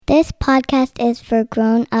This podcast is for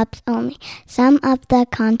grown-ups only. Some of the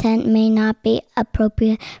content may not be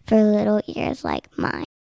appropriate for little ears like mine.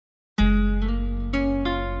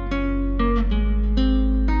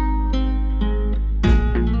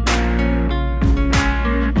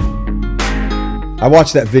 I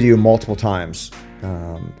watched that video multiple times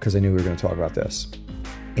because I knew we were going to talk about this.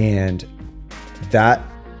 And that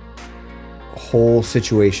whole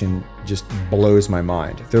situation just blows my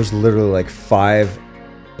mind. There's literally like 5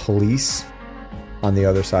 police on the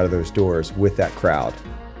other side of those doors with that crowd.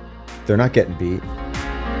 They're not getting beat.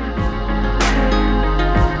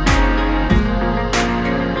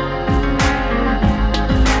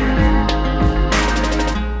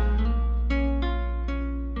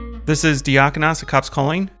 This is Diakonos, A Cop's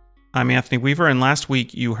Calling. I'm Anthony Weaver, and last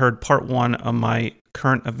week you heard part 1 of my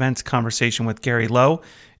current events conversation with Gary Lowe.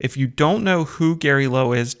 If you don't know who Gary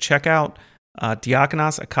Lowe is, check out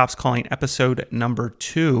Diakonos, A Cop's Calling episode number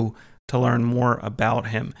 2 to learn more about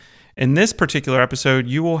him. In this particular episode,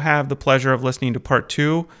 you will have the pleasure of listening to part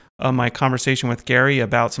 2 of my conversation with Gary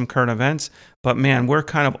about some current events. But man, we're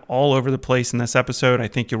kind of all over the place in this episode. I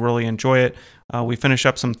think you'll really enjoy it. We finish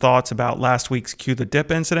up some thoughts about last week's Cue the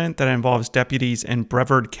Dip incident that involves deputies in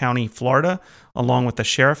Brevard County, Florida, along with the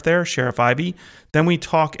sheriff there, Sheriff Ivey. Then we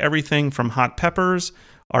talk everything from hot peppers,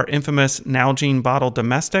 our infamous Nalgene bottle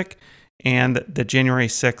domestic, and the January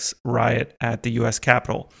 6th riot at the U.S.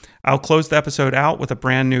 Capitol. I'll close the episode out with a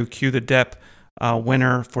brand new Cue the Dip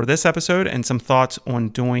winner for this episode and some thoughts on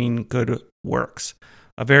doing good works.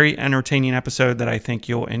 A very entertaining episode that I think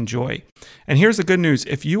you'll enjoy. And here's the good news.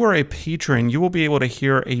 If you are a patron, you will be able to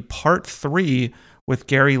hear a part 3 with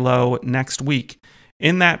Gary Lowe next week.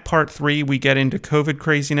 In that part 3, we get into COVID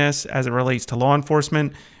craziness as it relates to law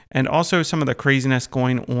enforcement and also some of the craziness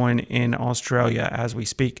going on in Australia as we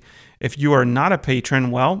speak. If you are not a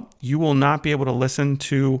patron, well, you will not be able to listen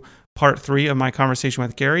to part 3 of my conversation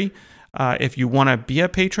with Gary. If you want to be a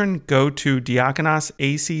patron, go to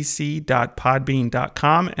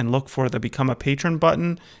diakonosacc.podbean.com and look for the Become a Patron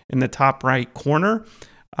button in the top right corner.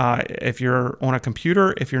 If you're on a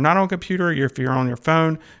computer, if you're not on a computer, if you're on your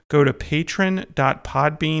phone, go to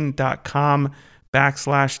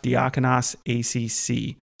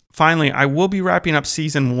patron.podbean.com/diakonosacc. Finally, I will be wrapping up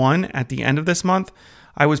season 1 at the end of this month.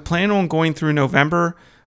 I was planning on going through November,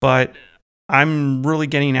 but I'm really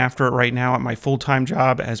getting after it right now at my full-time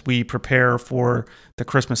job as we prepare for the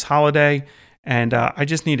Christmas holiday. And I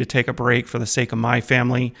just need to take a break for the sake of my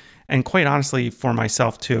family and quite honestly for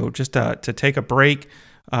myself too, just to take a break,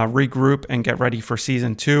 regroup and get ready for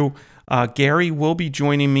season 2. Gary will be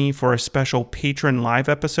joining me for a special patron live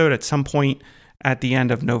episode at some point at the end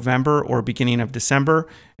of November or beginning of December,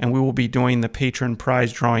 and we will be doing the patron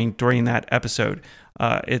prize drawing during that episode.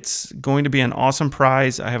 It's going to be an awesome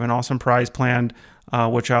prize. I have an awesome prize planned,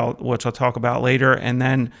 which I'll talk about later. And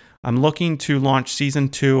then I'm looking to launch season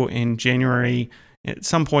 2 in January, at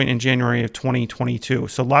some point in January of 2022.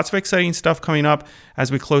 So lots of exciting stuff coming up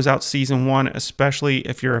as we close out season 1, especially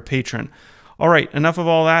if you're a patron. All right, enough of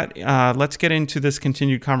all that. Let's get into this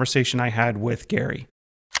continued conversation I had with Gary.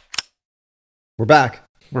 We're back.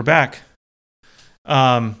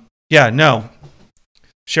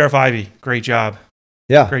 Sheriff Ivey, great job.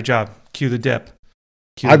 Yeah. Great job. Cue the dip.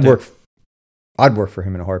 I'd work for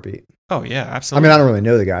him in a heartbeat. Oh, yeah, absolutely. I mean, I don't really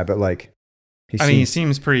know the guy, but like, he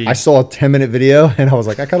seems pretty... I saw a 10-minute video and I was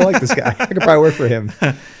like, I kind of like this guy. I could probably work for him.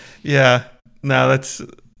 Yeah. No, that's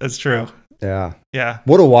true. Yeah. Yeah.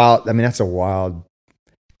 That's a wild...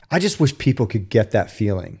 I just wish people could get that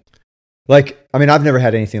feeling. Like, I mean, I've never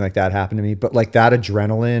had anything like that happen to me, but like that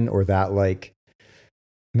adrenaline or that like...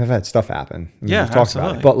 I've had stuff happen. I mean, yeah, we've talked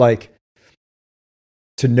absolutely. about it. But like,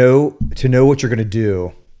 to know what you're going to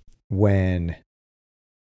do when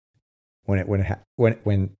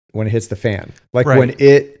it hits the fan, like right.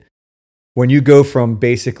 when you go from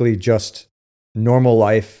basically just normal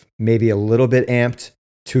life, maybe a little bit amped,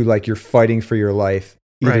 to like you're fighting for your life.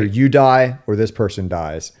 Either you die or this person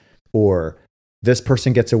dies, or this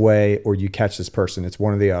person gets away or you catch this person. It's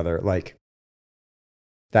one or the other. Like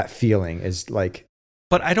that feeling is like.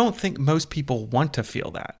 But I don't think most people want to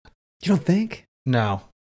feel that. You don't think? No.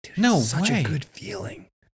 Dude, no it's such way. a good feeling.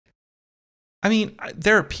 I mean,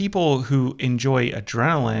 there are people who enjoy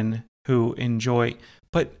adrenaline,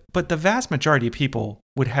 but the vast majority of people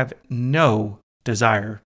would have no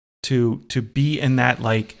desire to be in that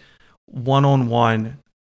like one-on-one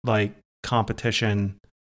like competition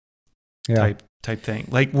type thing,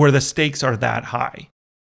 like where the stakes are that high.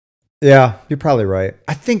 Yeah, you're probably right.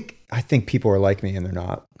 I think people are like me and they're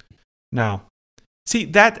not. No. See,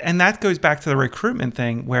 that goes back to the recruitment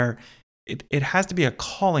thing where it has to be a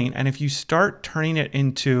calling. And if you start turning it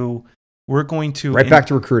into, we're going to back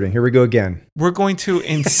to recruiting. Here we go again. We're going to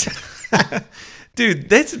dude,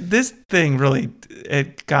 this thing really,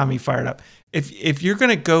 it got me fired up. If you're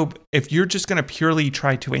just going to purely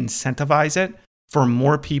try to incentivize it for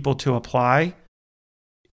more people to apply,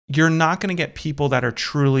 you're not going to get people that are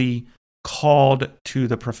truly called to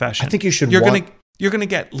the profession. I think you should. You're going to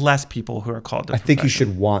get less people who are called to the profession. I think you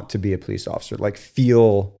should want to be a police officer. Like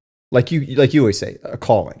feel like you always say, a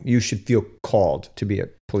calling. You should feel called to be a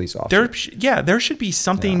police officer. There should be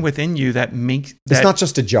something within you that makes that. It's not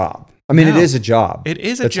just a job. I mean, it is a job. It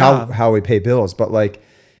is a job. That's how we pay bills. But like,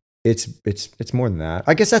 it's more than that.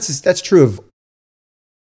 I guess that's true of.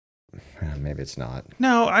 Maybe it's not.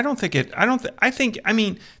 No, I don't think it. I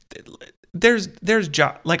mean, there's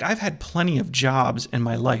job. Like I've had plenty of jobs in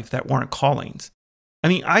my life that weren't callings. I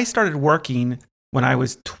mean, I started working when I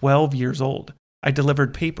was 12 years old. I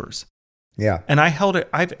delivered papers. Yeah. And I held it.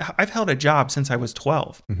 I've held a job since I was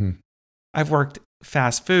 12. Mm-hmm. I've worked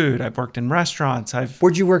fast food. I've worked in restaurants.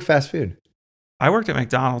 Where'd you work fast food? I worked at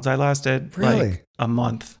McDonald's. I lasted like a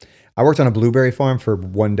month. I worked on a blueberry farm for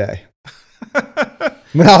one day.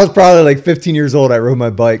 When I was probably like 15 years old, I rode my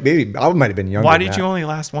bike. Maybe I might have been younger. Why did you only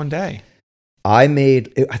last one day? I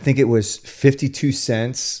think it was 52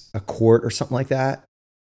 cents a quart or something like that.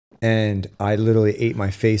 And I literally ate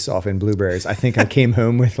my face off in blueberries. I think I came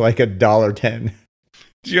home with like $1.10.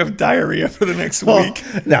 Did you have diarrhea for the next week?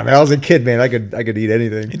 No, man, I was a kid, man. I could eat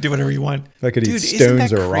anything. You do whatever you want. I could eat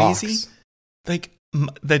stones or crazy? Rocks. Like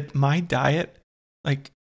my diet,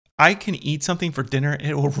 like I can eat something for dinner,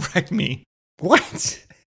 it will wreck me. What?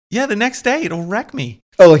 Yeah, the next day it'll wreck me.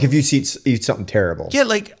 Oh, like if you eat something terrible. Yeah,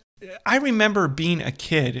 like I remember being a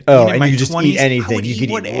kid. Oh, and you just 20s, eat anything. You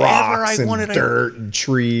could eat rocks and dirt and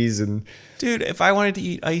trees and. Dude, if I wanted to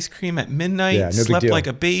eat ice cream at midnight, slept like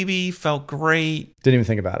a baby, felt great. Didn't even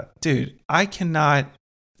think about it. Dude, I cannot.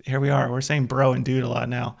 Here we are. We're saying bro and dude a lot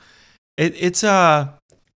now. It's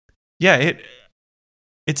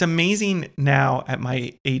amazing now at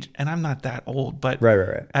my age, and I'm not that old, but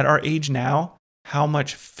right. At our age now, how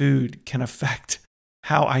much food can affect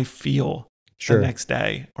how I feel the next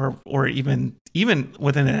day, or even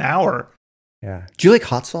within an hour. Yeah. Do you like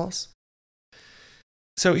hot sauce?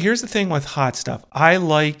 So here's the thing with hot stuff. I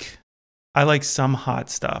like some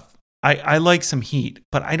hot stuff. I like some heat,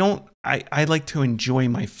 but I don't. I like to enjoy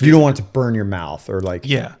my food. You don't want it to burn your mouth or like.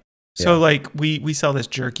 Yeah. So like we sell this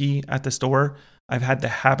jerky at the store. I've had the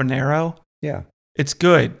habanero. Yeah. It's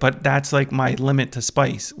good, but that's like my limit to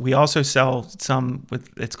spice. We also sell some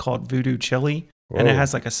it's called Voodoo Chili. Whoa. And it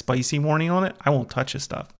has like a spicy warning on it. I won't touch this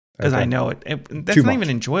stuff because I know that's not even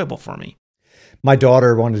enjoyable for me. My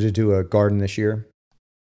daughter wanted to do a garden this year.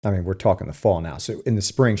 I mean, we're talking the fall now. So in the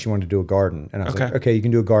spring, she wanted to do a garden. And I was like, okay, you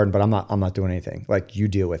can do a garden, but I'm not doing anything. Like, you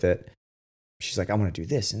deal with it. She's like, I want to do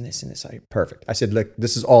this and this and this. Perfect. I said, look,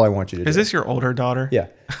 this is all I want you to do. Is this your older daughter? Yeah.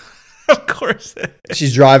 Of course.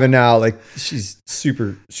 She's driving now. Like, she's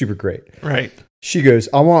super, super great. Right. She goes,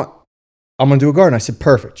 I'm going to do a garden. I said,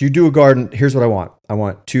 perfect. You do a garden. Here's what I want. I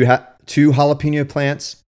want two jalapeno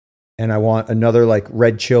plants, and I want another like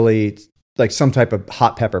red chili, like some type of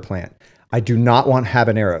hot pepper plant. I do not want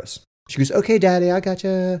habaneros. She goes, okay, Daddy, I got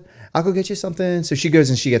you. I'll go get you something. So she goes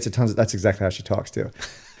and she gets that's exactly how she talks too.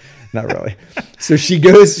 Not really. So she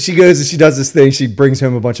goes and she does this thing. She brings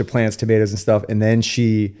home a bunch of plants, tomatoes and stuff. And then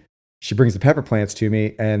she brings the pepper plants to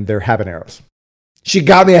me, and they're habaneros. She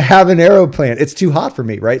got me a habanero plant. It's too hot for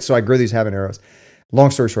me, right? So I grow these habaneros. Long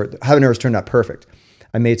story short, the habaneros turned out perfect.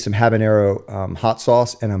 I made some habanero hot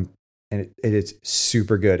sauce, and it is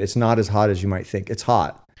super good. It's not as hot as you might think. It's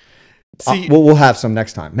hot. See, we'll have some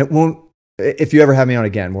next time. It won't. If you ever have me on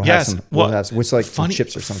again, we'll have some. We'll have some. It's like some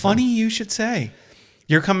chips or something. Funny you should say.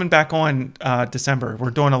 You're coming back on December.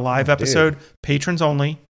 We're doing a live episode, patrons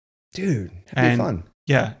only. Dude, that'd be fun.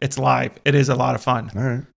 Yeah, it's live. It is a lot of fun. All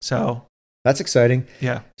right. So that's exciting.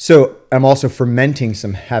 Yeah. So I'm also fermenting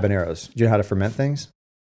some habaneros. Do you know how to ferment things?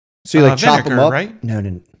 So you like chop them up, right?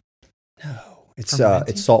 No. It's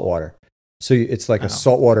salt water. So it's like a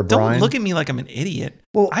saltwater brine. Don't look at me like I'm an idiot.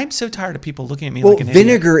 Well, I'm so tired of people looking at me like an idiot.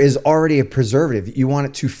 Vinegar is already a preservative. You want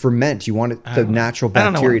it to ferment. You want the natural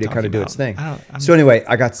bacteria to kind of do its thing. So anyway,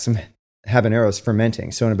 I got some habaneros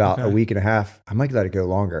fermenting. So in about a week and a half, I might let it go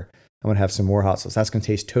longer. I'm going to have some more hot sauce. That's going to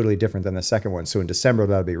taste totally different than the second one. So in December,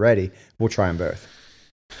 that'll be ready. We'll try them both.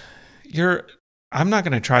 I'm not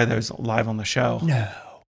going to try those live on the show. No.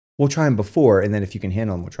 We'll try them before, and then if you can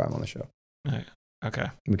handle them, we'll try them on the show. Okay.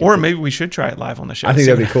 Or maybe we should try it live on the show. I think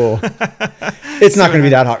that'd be cool. It's not going to be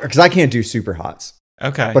that hot because I can't do super hots.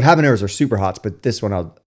 Okay. But habaneros are super hots, but this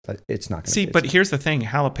one It's not going to see. But here's the thing: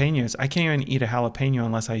 jalapenos. I can't even eat a jalapeno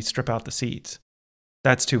unless I strip out the seeds.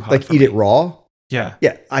 That's too hot. Like for eat me. it raw. Yeah.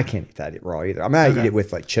 Yeah, I can't eat that raw either. I mean, I eat it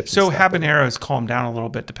with like chips. So and stuff, habaneros calm down a little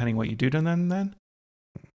bit depending what you do to them. Then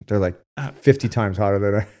they're like 50 times hotter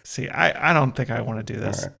than I. See, I don't think I want to do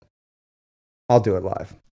this. Right. I'll do it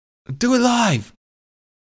live. Do it live.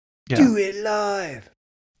 Yeah. Do it live.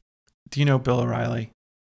 Do you know Bill O'Reilly?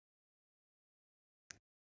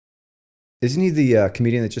 Isn't he the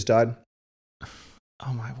comedian that just died?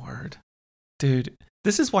 Oh my word, dude!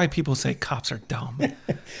 This is why people say cops are dumb.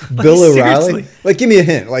 Bill O'Reilly. Seriously. Like, give me a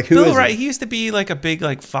hint. Like, who Bill is O'Reilly? He used to be like a big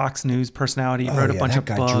like Fox News personality. He wrote a bunch of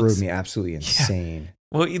that books. guy drove me absolutely insane.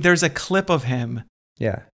 Yeah. Well, there's a clip of him.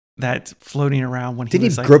 Yeah. That's floating around when he didn't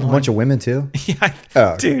was he like grope a bunch of women too?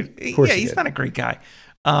 Yeah, dude. Of course yeah, he he's did. not a great guy.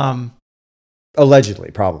 Allegedly,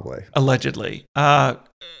 probably. Allegedly. I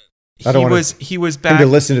don't want he was him back to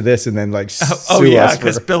listen to this and then like oh sue yeah, us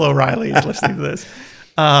because Bill O'Reilly is listening to this.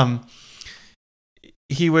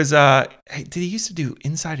 He was did he used to do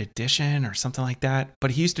Inside Edition or something like that?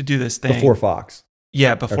 But he used to do this thing before Fox.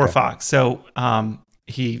 Yeah, before Okay. Fox. So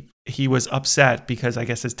he was upset because I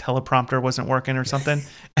guess his teleprompter wasn't working or something.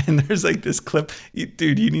 And there's like this clip,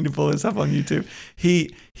 dude. You need to pull this up on YouTube.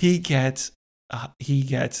 He gets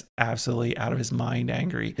absolutely out of his mind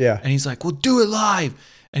angry. Yeah. And he's like, "We'll do it live."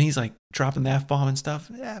 And he's like dropping the F-bomb and stuff.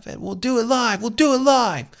 We'll do it live. We'll do it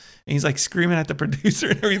live. And he's like screaming at the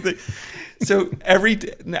producer and everything. So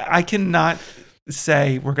I cannot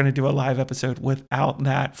say we're going to do a live episode without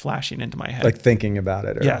that flashing into my head. Like thinking about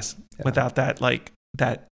it. Yes. Yeah. Without that, like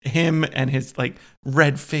that him and his like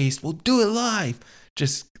red face, we'll do it live.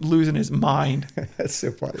 Just losing his mind. That's so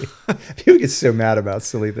funny. People get so mad about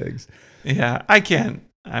silly things. Yeah, I can.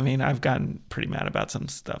 I mean, I've gotten pretty mad about some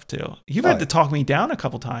stuff too. You've had to talk me down a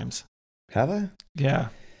couple times. Have I? Yeah.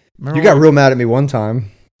 Remember you got real mad at me one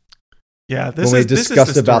time. Yeah. When we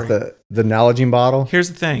discussed about the Nalgene bottle. Here's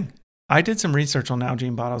the thing. I did some research on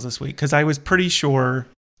Nalgene bottles this week because I was pretty sure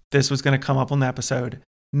this was going to come up on the episode.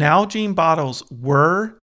 Nalgene bottles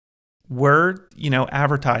were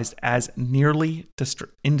advertised as nearly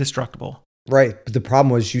indestructible. Right. But the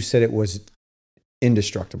problem was you said it was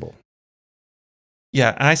indestructible.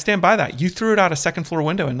 Yeah, and I stand by that. You threw it out a second floor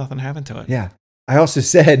window and nothing happened to it. Yeah. I also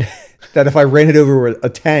said that if I ran it over a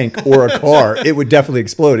tank or a car, it would definitely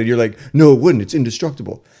explode. And you're like, no, it wouldn't. It's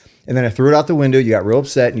indestructible. And then I threw it out the window. You got real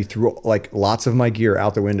upset and you threw like lots of my gear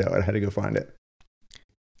out the window. I had to go find it.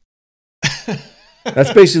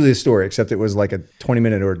 That's basically the story, except it was like a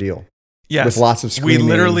 20-minute ordeal. Yes. With lots of screaming.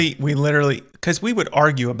 We literally, because we would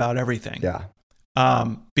argue about everything. Yeah.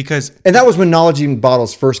 And that was when Nalgene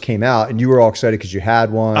bottles first came out, and you were all excited because you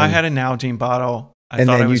had one. I had a Nalgene bottle. And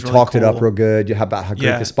then you talked it up real good about how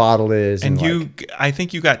great this bottle is. And I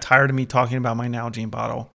think you got tired of me talking about my Nalgene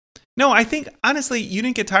bottle. No, I think honestly you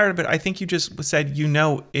didn't get tired of it. I think you just said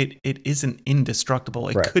it isn't indestructible.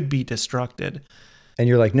 It could be destructed. And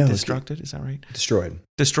you're like, no, destructed. Is that right? Destroyed.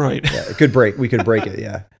 Yeah, it could break. We could break it.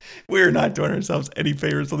 Yeah. We're not doing ourselves any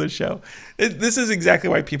favors on this show. This is exactly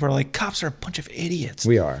why people are like, cops are a bunch of idiots.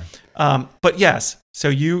 We are. But yes. So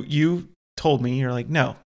you told me, you're like,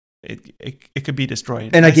 no, it could be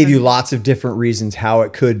destroyed. And I gave you lots of different reasons how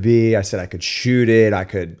it could be. I said I could shoot it. I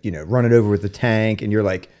could, run it over with the tank. And you're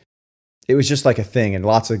like, it was just like a thing. And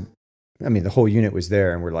the whole unit was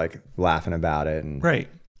there and we're like laughing about it. And right.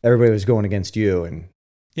 Everybody was going against you. And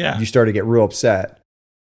you started to get real upset.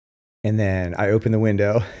 And then I opened the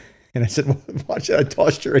window and I said, watch it. I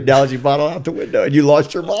tossed your analogy bottle out the window and you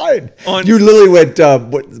lost your mind. You literally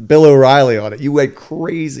went Bill O'Reilly on it. You went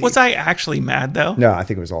crazy. Was I actually mad though? No, I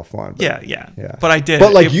think it was all fun. Yeah. But I did.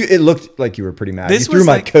 But it looked like you were pretty mad. You threw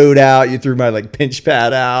my coat out. You threw my pinch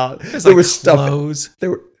pad out. There was clothes. There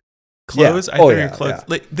were clothes. Yeah. I threw your clothes.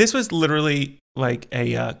 Yeah. This was literally like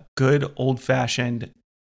a good old fashioned,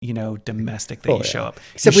 domestic that you show up.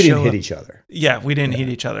 Except we didn't hit each other. Yeah, we didn't hit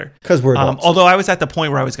each other. Because we're adults. Although I was at the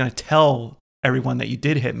point where I was going to tell everyone that you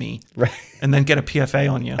did hit me. Right. And then get a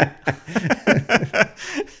PFA on you.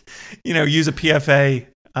 Use a PFA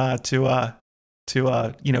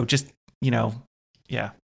yeah.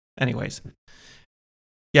 Anyways.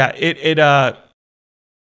 Yeah, it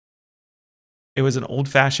was an old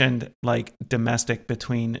fashioned domestic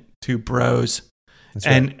between two bros. That's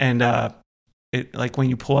right. And it, like when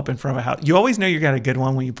you pull up in front of a house, you always know you got a good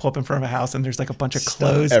one when you pull up in front of a house and there's like a bunch of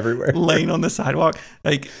clothes everywhere laying on the sidewalk,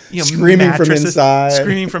 screaming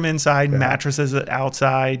from inside, mattresses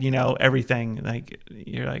outside, everything. Like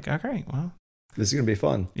you're like, okay, well, this is gonna be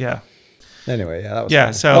fun. Yeah. Anyway, that was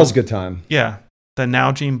fun. So that was a good time. Yeah, the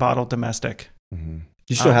Nalgene bottle domestic. Mm-hmm.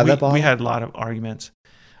 You still have that bottle? We had a lot of arguments.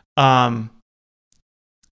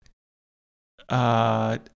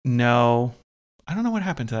 No, I don't know what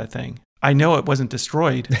happened to that thing. I know it wasn't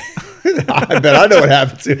destroyed. I bet I know what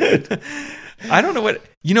happened to it. I don't know what.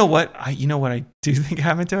 You know what I do think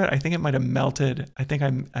happened to it. I think it might have melted. I think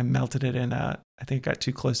I melted it in. I think it got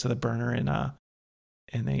too close to the burner in the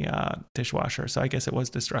dishwasher. So I guess it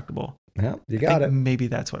was destructible. Yeah, you got it. Maybe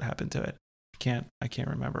that's what happened to it. I can't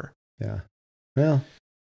remember. Yeah. Well.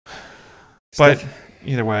 But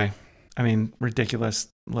either way, I mean, ridiculous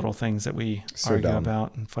little things that we argue dumb.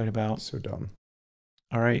 about and fight about. So dumb.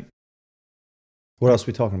 All right. What else are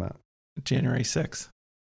we talking about? January 6th.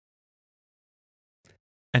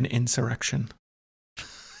 An insurrection.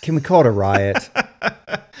 Can we call it a riot?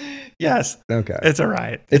 Yes. Okay. It's a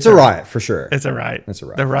riot. It's a riot for sure. It's a riot. It's a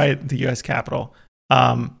riot. The riot at the U.S. Capitol.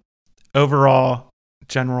 Overall,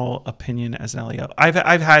 general opinion as an LEO. I've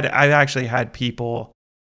actually had people,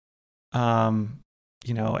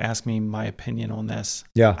 ask me my opinion on this.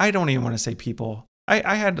 Yeah. I don't even want to say people.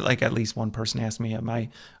 I had like at least one person ask me my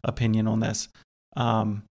opinion on this.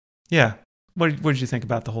 Yeah. What did you think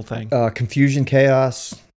about the whole thing? Confusion,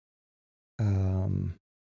 chaos,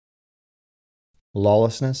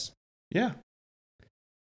 lawlessness. Yeah.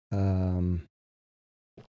 Criminal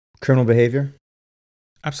behavior.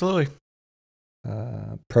 Absolutely.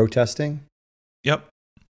 Protesting. Yep.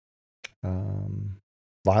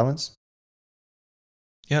 Violence.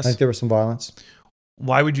 Yes. I think there was some violence.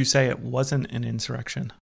 Why would you say it wasn't an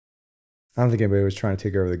insurrection? I don't think anybody was trying to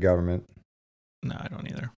take over the government. No, I don't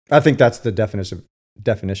either. I think that's the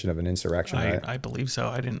definition of an insurrection, right? I believe so.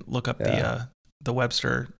 I didn't look up the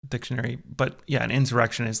Webster dictionary, but yeah, an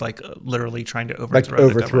insurrection is like literally trying to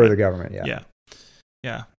overthrow the government. Yeah.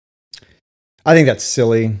 Yeah. I think that's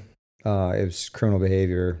silly. It was criminal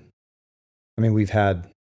behavior. I mean,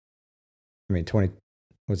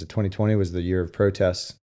 2020 was the year of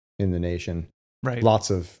protests in the nation. Right. Lots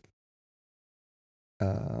of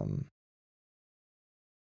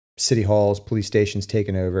city halls, police stations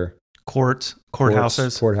taken over.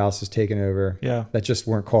 Courthouses taken over. Yeah. That just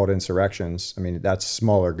weren't called insurrections. I mean, that's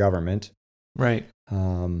smaller government. Right.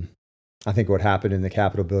 I think what happened in the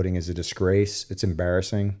Capitol building is a disgrace. It's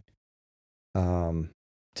embarrassing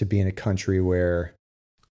to be in a country where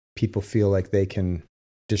people feel like they can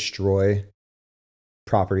destroy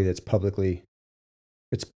property that's publicly,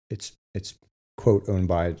 it's quote owned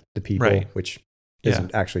by the people, right. Which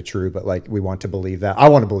isn't actually true, but like we want to believe that. I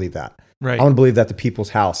want to believe that. Right. I want to believe that the people's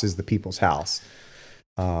house is the people's house.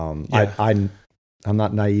 I'm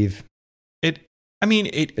not naive. It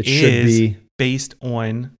should is based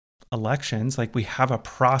on elections. Like we have a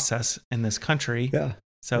process in this country. Yeah.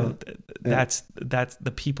 So that's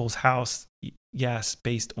the people's house. Yes,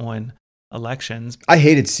 based on elections. I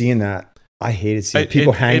hated seeing that.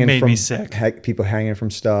 People hanging. It made from, me sick. People hanging from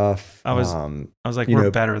stuff. I was like, we're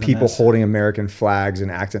better than people this. holding American flags and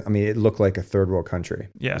acting. I mean, it looked like a third world country.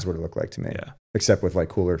 Yeah, is what it looked like to me. Yeah, except with like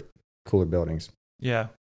cooler buildings. Yeah,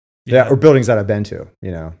 or buildings that I've been to.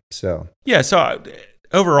 So yeah. So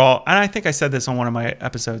overall, and I think I said this on one of my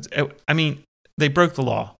episodes. They broke the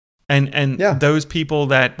law. And those people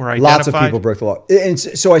that were identified. Lots of people broke the law. And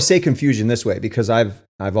so I say confusion this way because I've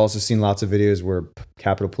also seen lots of videos where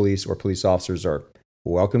Capitol Police or police officers are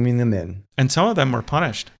welcoming them in. And some of them were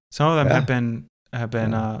punished. Some of them have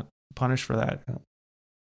been punished for that.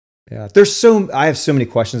 Yeah. I have so many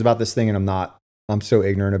questions about this thing and I'm so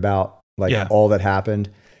ignorant about all that happened.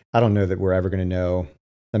 I don't know that we're ever going to know.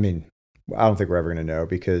 I mean, I don't think we're ever going to know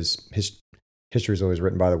because history is always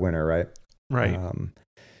written by the winner, right? Right.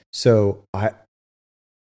 So to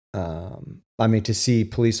see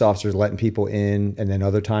police officers letting people in, and then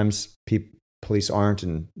other times police aren't,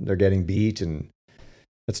 and they're getting beat, and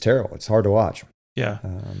that's terrible. It's hard to watch. Yeah,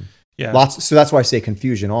 So that's why I say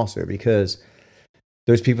confusion also, because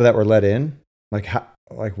those people that were let in,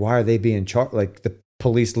 why are they being charged? Like the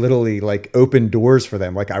police literally opened doors for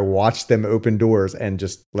them. Like I watched them open doors and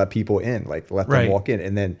just let people in, let them walk in.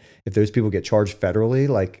 And then if those people get charged federally,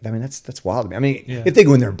 that's wild to me. I mean, if they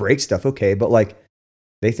go in there and break stuff, okay, but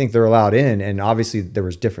they think they're allowed in. And obviously there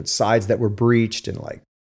was different sides that were breached and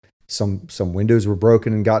some windows were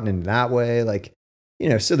broken and gotten in that way.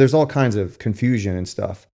 So there's all kinds of confusion and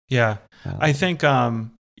stuff. Yeah. I think,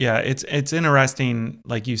 it's interesting.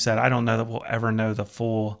 Like you said, I don't know that we'll ever know the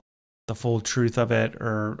full truth of it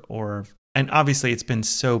and obviously it's been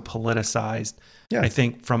so politicized. Yeah. I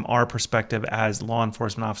think from our perspective as law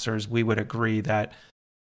enforcement officers, we would agree that,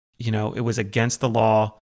 it was against the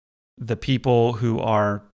law. The people who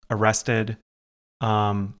are arrested,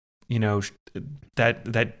 that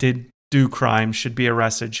did do crimes should be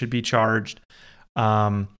arrested, should be charged.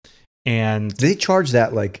 And they charge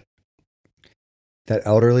that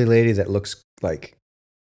elderly lady that looks like,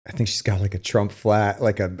 I think she's got like a Trump flag,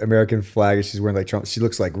 like an American flag, and she's wearing like Trump. She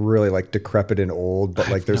looks like really like decrepit and old, but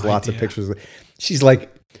like there's lots of pictures. She's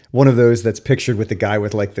like one of those that's pictured with the guy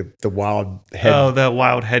with like the wild head. Oh, the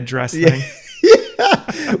wild headdress thing.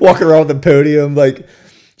 Yeah. Walking around the podium. Like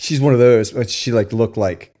she's one of those, but she like looked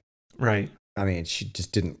like, right. I mean, she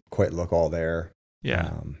just didn't quite look all there.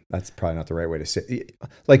 Yeah. That's probably not the right way to say it.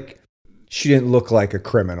 Like, she didn't look like a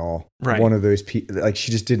criminal. Right. One of those people. Like,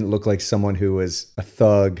 she just didn't look like someone who was a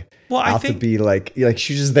thug. Well, I out think to be like she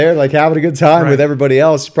was just there, like having a good time with everybody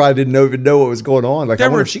else. She probably didn't even know what was going on. Like, I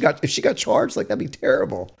wonder if she got charged. Like, that'd be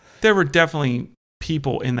terrible. There were definitely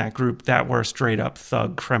people in that group that were straight up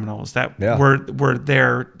thug criminals that were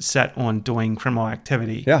there set on doing criminal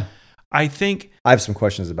activity. Yeah. I think I have some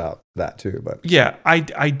questions about that too, but yeah,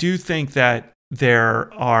 I do think that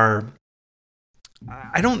there are.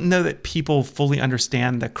 I don't know that people fully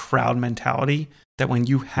understand the crowd mentality, that when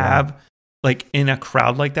you have like in a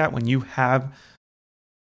crowd like that, when you have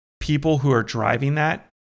people who are driving that,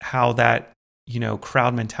 how that,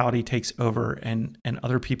 crowd mentality takes over and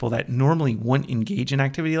other people that normally wouldn't engage in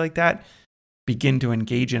activity like that begin to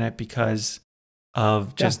engage in it because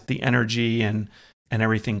of just the energy and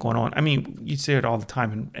everything going on. I mean, you see it all the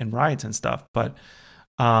time in riots and stuff, but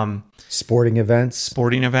sporting events,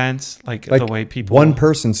 like the way people, one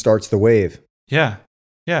person starts the wave. Yeah.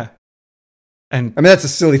 And I mean, that's a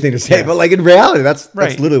silly thing to say, but like in reality, that's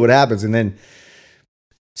literally what happens. And then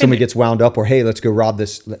somebody gets wound up, or hey, let's go rob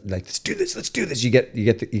this. Like, let's do this. You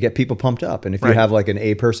get people pumped up. And if you have like an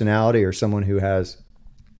A personality or someone who has,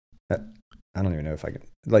 I don't even know if I can,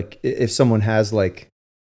 like, if someone has like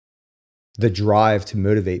the drive to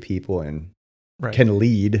motivate people and can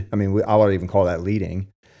lead. I mean, I would even call that leading.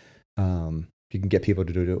 You can get people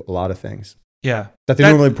to do a lot of things. Yeah. That they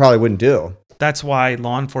normally probably wouldn't do. That's why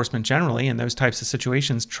law enforcement generally in those types of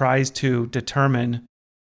situations tries to determine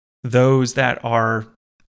those that are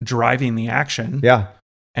driving the action. Yeah.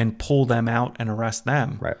 And pull them out and arrest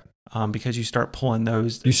them. Right. Because you start pulling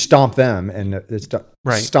those. You stomp them, and it's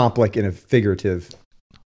stomp like in a figurative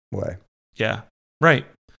way. Yeah. Right.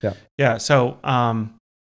 Yeah. Yeah. So, I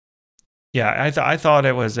thought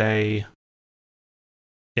it was I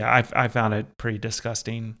found it pretty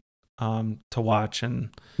disgusting to watch, and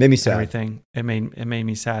made me sad. Everything. It made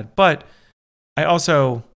me sad. But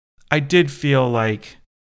I did feel like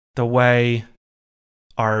the way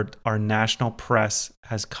our national press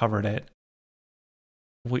has covered it,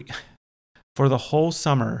 for the whole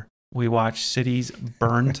summer we watched cities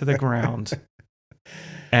burn to the ground,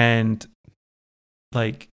 and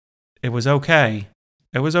like it was okay.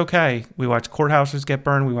 It was okay. We watch courthouses get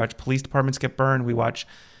burned. We watch police departments get burned. We watch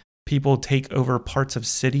people take over parts of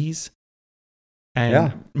cities,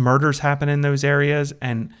 and murders happen in those areas.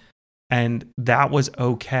 And that was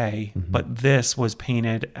okay. Mm-hmm. But this was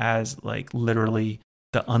painted as like literally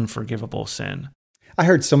the unforgivable sin. I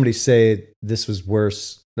heard somebody say this was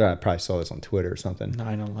worse. I probably saw this on Twitter or something.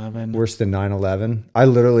 9/11. Worse than 9/11. I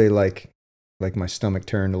literally like my stomach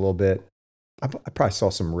turned a little bit. I probably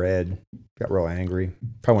saw some red, got real angry.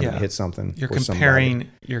 Probably wanted to hit something. You're comparing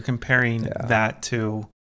that to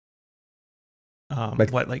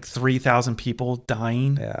like 3,000 people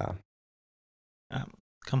dying? Yeah.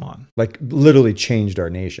 Come on. Like literally changed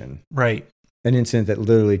our nation. Right. An incident that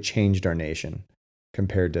literally changed our nation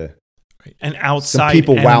compared to an outside some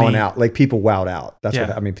people enemy. wowing out. Like people wowed out. That's what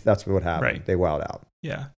happened. Right. They wowed out.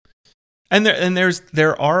 Yeah. And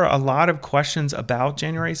there are a lot of questions about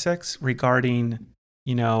January 6th regarding,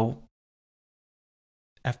 FBI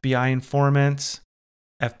informants,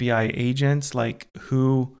 FBI agents, like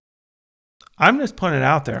who. I'm just putting it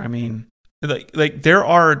out there. I mean, like there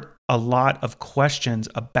are a lot of questions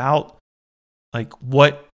about like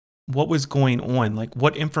what was going on, like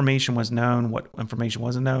what information was known, what information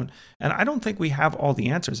wasn't known, and I don't think we have all the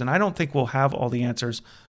answers, and I don't think we'll have all the answers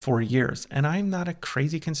for years. And I'm not a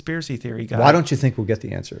crazy conspiracy theory guy. Why don't you think we'll get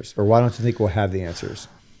the answers? Or why don't you think we'll have the answers?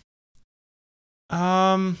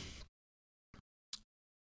 I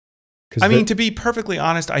mean, to be perfectly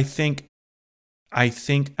honest, I think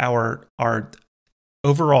our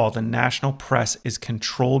overall, the national press is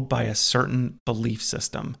controlled by a certain belief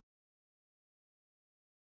system.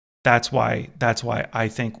 That's why I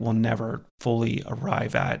think we'll never fully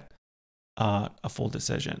arrive at a full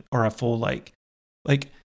decision or a full like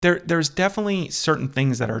there's definitely certain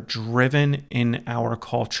things that are driven in our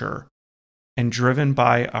culture and driven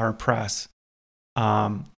by our press,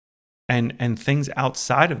 and things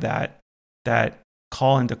outside of that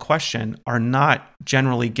call into question are not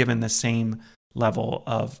generally given the same level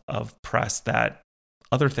of press that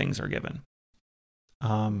other things are given.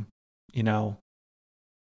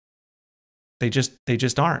 They just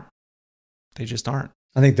aren't. They just aren't.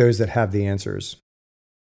 I think those that have the answers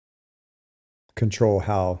control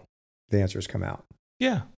how the answers come out.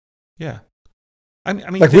 Yeah. Yeah. I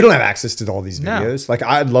mean, like, we don't have access to all these videos. No. Like,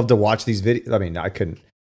 I'd love to watch these videos. I mean, I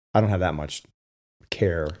don't have that much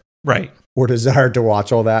care. Right. Or desire to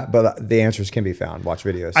watch all that, but the answers can be found. Watch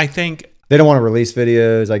videos. I think they don't want to release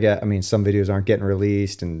videos. I mean, some videos aren't getting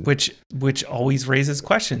released, and which always raises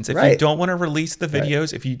questions. If right. you don't want to release the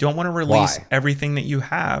videos, if you don't want to release everything that you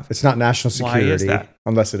have, it's not national security. Why is that?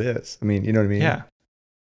 Unless it is. I mean, you know what I mean? Yeah.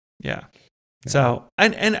 Yeah. So,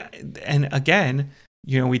 and again,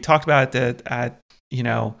 we talked about at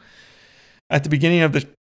the beginning of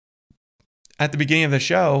the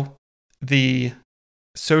show, the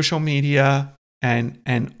social media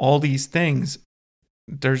and all these things,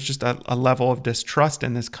 there's just a level of distrust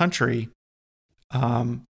in this country.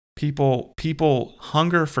 People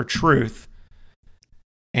hunger for truth,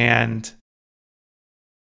 and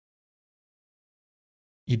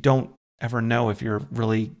you don't ever know if you're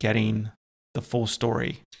really getting the full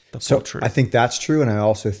story, the full truth. I think that's true, and I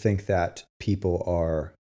also think that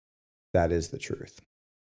that is the truth.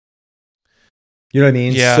 You know what I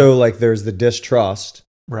mean? Yeah. So, like, there's the distrust,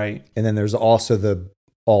 right? And then there's also the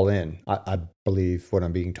all in. I believe what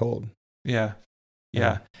I'm being told. Yeah.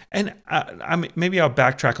 Yeah. And maybe I'll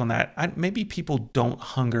backtrack on that. Maybe people don't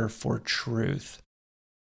hunger for truth.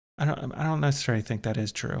 I don't necessarily think that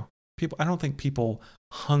is true. I don't think people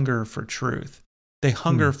hunger for truth. They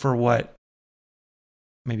hunger for what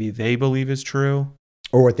maybe they believe is true,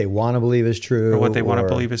 or what they want to believe is true,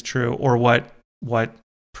 or what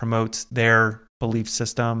promotes their belief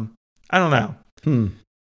system. I don't know.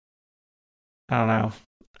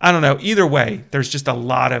 I don't know. Either way, there's just a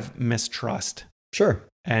lot of mistrust. Sure.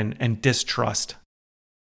 And distrust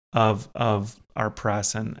of our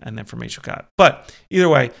press and the information we got. But either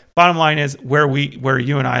way, bottom line is where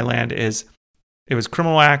you and I land is it was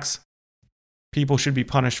criminal acts. People should be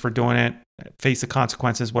punished for doing it, face the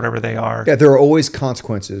consequences, whatever they are. Yeah, there are always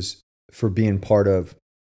consequences for being part of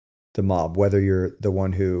the mob, whether you're the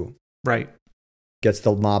one who gets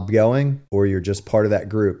the mob going or you're just part of that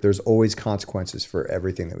group. There's always consequences for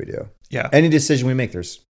everything that we do. Yeah. Any decision we make,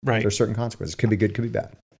 there's Right. There's certain consequences. Could be good, could be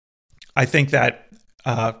bad. I think that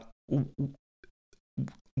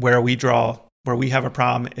where we have a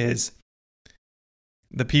problem is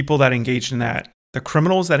the people that engage in that, the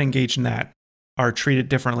criminals that engage in that are treated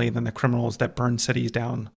differently than the criminals that burn cities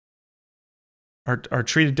down, are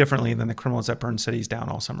treated differently than the criminals that burn cities down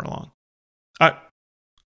all summer long.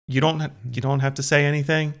 You don't have to say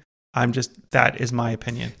anything. That is my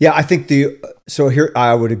opinion. Yeah, I think so here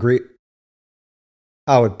I would agree.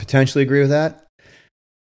 I would potentially agree with that.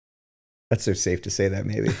 That's so safe to say that,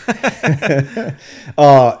 maybe.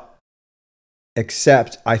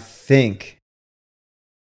 Except I think,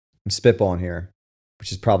 I'm spitballing here,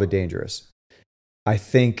 which is probably dangerous. I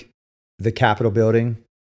think the Capitol building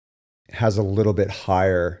has a little bit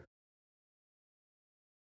higher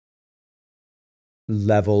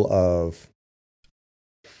level of.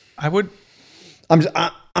 I'm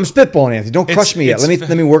spitballing, Anthony. Don't crush me yet. Let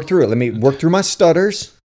me work through it. Let me work through my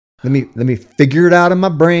stutters. Let me figure it out in my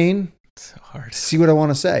brain. So hard. See what I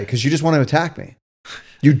want to say, because you just want to attack me.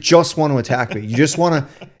 You just want to attack me. You just want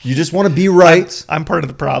to be right. I'm part of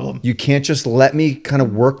the problem. You can't just let me kind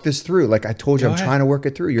of work this through. Like I told you, I'm trying to work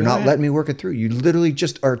it through. You're not letting me work it through. You literally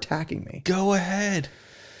just are attacking me. Go ahead.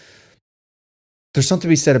 There's something to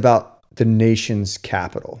be said about the nation's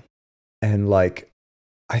capital, and like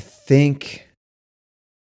I think.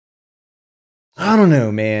 I don't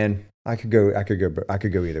know, man. I could go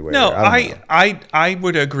either way. No, I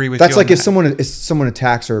would agree with That's you. Like if someone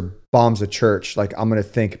attacks or bombs a church, like I'm going to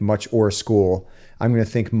think or a school, I'm going to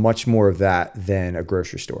think much more of that than a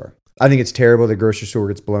grocery store. I think it's terrible the grocery store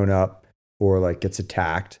gets blown up or like gets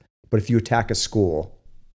attacked. But if you attack a school,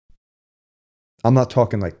 I'm not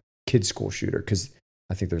talking like kid school shooter, because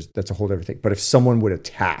I think that's a whole different thing. But if someone would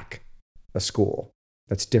attack a school,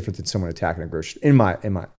 that's different than someone attacking a grocery store, in my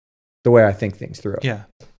the way I think things through. Yeah.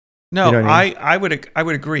 No, you know what I mean? I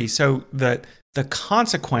would agree. So the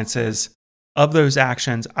consequences of those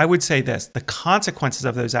actions, I would say this: the consequences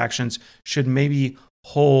of those actions should maybe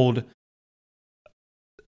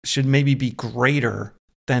be greater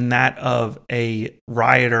than that of a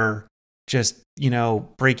rioter just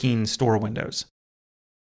breaking store windows.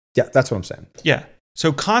 Yeah, that's what I'm saying. Yeah.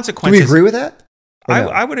 So consequences. Do we agree with that? No?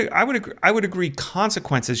 I would agree.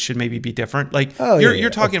 Consequences should maybe be different. Like you're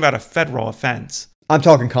talking about a federal offense. I'm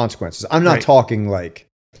talking consequences. I'm not talking like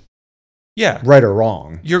right or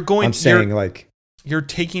wrong. I'm saying like you're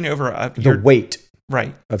taking over the weight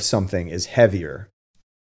right of something is heavier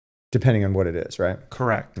Depending on what it is, right?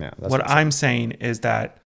 Correct. Yeah. What I'm saying is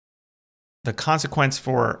that the consequence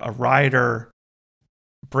for a rioter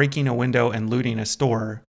breaking a window and looting a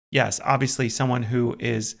store, yes, obviously someone who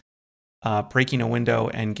is breaking a window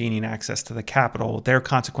and gaining access to the Capitol, their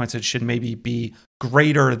consequences should maybe be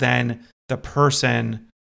greater than the person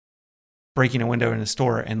breaking a window in a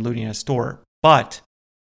store and looting a store. But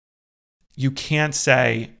you can't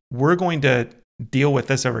say, we're going to deal with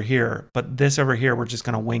this over here, but this over here we're just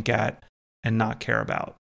going to wink at and not care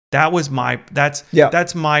about. That's my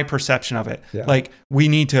perception of it. Yeah. Like we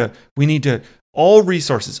need to all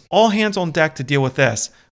resources, all hands on deck to deal with this,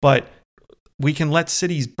 but we can let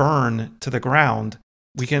cities burn to the ground.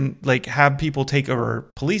 We can like have people take over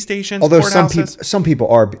police stations. Although some people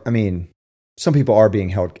are being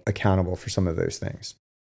held accountable for some of those things.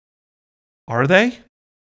 Are they?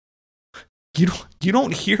 You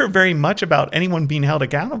don't hear very much about anyone being held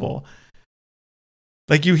accountable.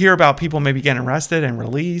 Like you hear about people maybe getting arrested and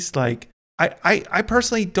released. Like I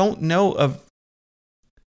personally don't know of.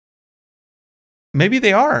 Maybe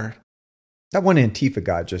they are. That one Antifa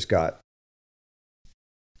guy just got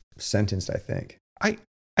sentenced, I think. I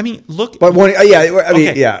mean, look. But one,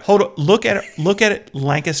 yeah. Hold on. Look at it.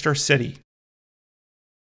 Lancaster City.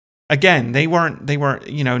 Again, they weren't,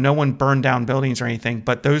 no one burned down buildings or anything,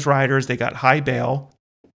 but those rioters, they got high bail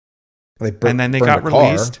and then they got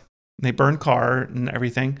released. They burned car and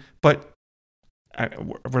everything. But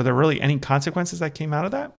were there really any consequences that came out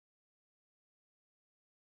of that?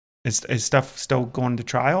 Is stuff still going to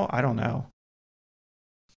trial? I don't know.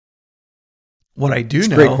 What I do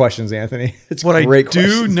know. Great questions, Anthony. What I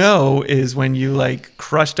do know is when you like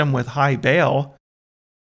crushed them with high bail,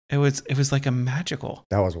 it was like a magical.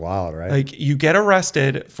 That was wild, right? Like you get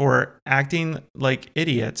arrested for acting like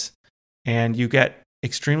idiots and you get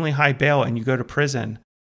extremely high bail and you go to prison.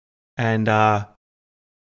 And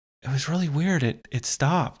it was really weird. It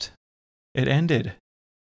stopped. It ended.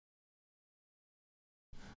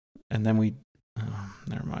 And then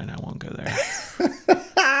never mind. I won't go there.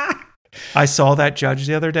 I saw that judge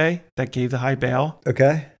the other day that gave the high bail.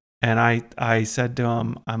 Okay. And I said to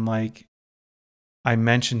him, I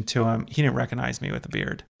mentioned to him, he didn't recognize me with a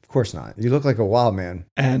beard. Of course not. You look like a wild man.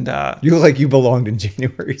 And you look like you belonged in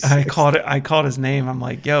January 6th. I called his name. I'm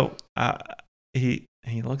like, yo, he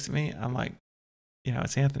looks at me. I'm like,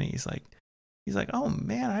 it's Anthony. He's like, oh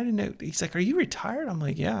man, I didn't know. He's like, are you retired? I'm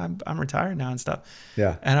like, yeah, I'm retired now and stuff.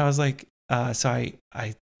 Yeah. And I was like, so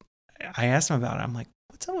I asked him about it. I'm like,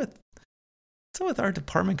 what's up with our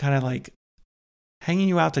department kind of like hanging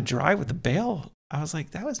you out to dry with the bail? I was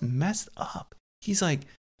like, that was messed up. He's like,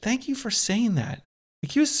 thank you for saying that.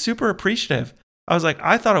 Like, he was super appreciative. I was like,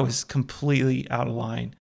 I thought it was completely out of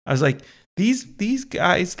line. I was like, these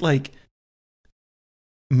guys like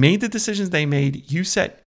made the decisions they made. You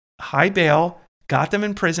set high bail, got them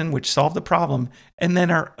in prison, which solved the problem, and then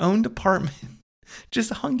our own department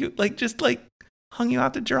just hung you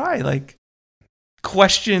out to dry. Like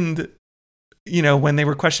questioned, when they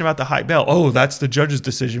were questioning about the high bail. Oh, that's the judge's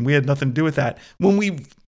decision. We had nothing to do with that. When we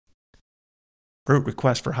wrote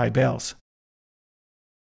requests for high bails.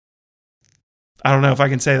 I don't know if I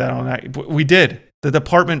can say that on that. We did. The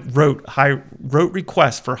department wrote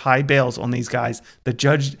requests for high bails on these guys. The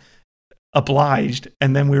judge obliged,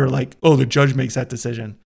 and then we were like, oh, the judge makes that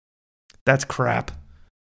decision. That's crap.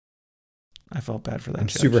 I felt bad for that. I'm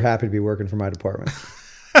judge. super happy to be working for my department.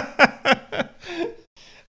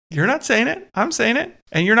 You're not saying it. I'm saying it.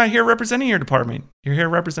 And you're not here representing your department. You're here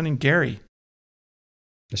representing Gary.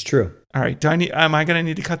 It's true. All right. Am I going to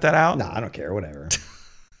need to cut that out? No, I don't care. Whatever.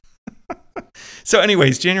 So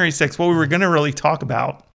anyways, January 6th, what we were going to really talk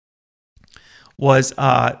about was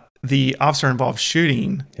the officer-involved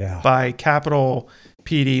shooting by Capitol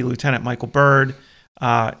PD Lieutenant Michael Byrd.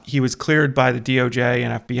 He was cleared by the DOJ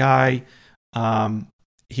and FBI.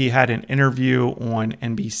 He had an interview on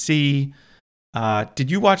NBC. Did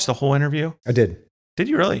you watch the whole interview? I did. Did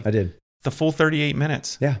you really? I did. The full 38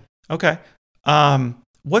 minutes? Yeah. Okay.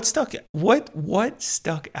 What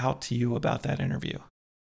stuck out to you about that interview?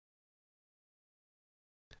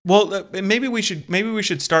 Well, maybe we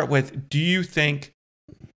should start with, do you think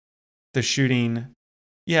the shooting?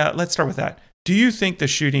 Yeah, let's start with that. Do you think the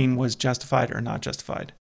shooting was justified or not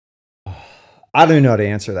justified? I don't even know how to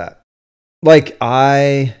answer that. What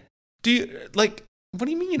do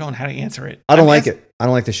you mean you don't know how to answer it? I don't like it. I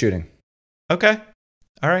don't like the shooting. Okay.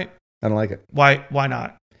 All right. I don't like it. Why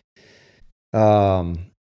not?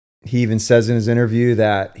 He even says in his interview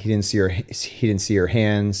that he didn't see her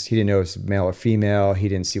hands. He didn't know if it was male or female. He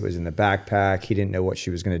didn't see what was in the backpack. He didn't know what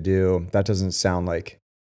she was going to do. That doesn't sound like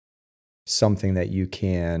something that you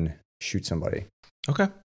can shoot somebody. Okay.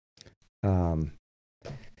 I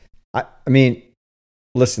mean,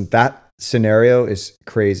 listen, that scenario is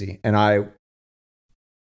crazy, and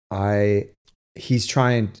he's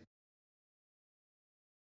trying.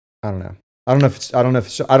 I don't know. I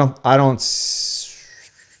don't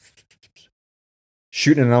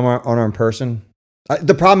shooting an unarmed person.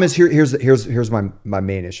 The problem is here's my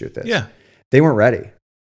main issue with this. Yeah, they weren't ready.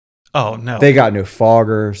 Oh no, they got no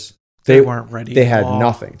foggers. They weren't ready. They had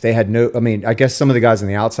nothing. They had no. I mean, I guess some of the guys on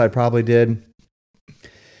the outside probably did.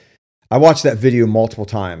 I watched that video multiple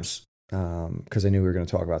times because I knew we were going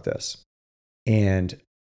to talk about this, and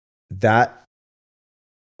that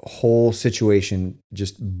whole situation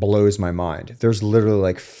just blows my mind. There's literally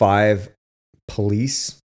like 5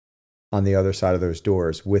 police on the other side of those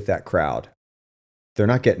doors with that crowd. They're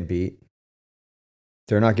not getting beat.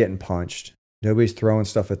 They're not getting punched. Nobody's throwing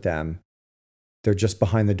stuff at them. They're just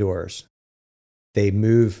behind the doors. They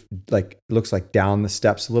move looks like down the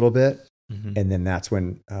steps a little bit. Mm-hmm. And then that's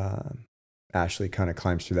when Ashley kind of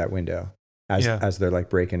climbs through that window as they're like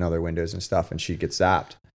breaking other windows and stuff, and she gets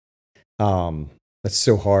zapped. That's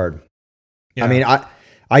so hard. Yeah. I mean,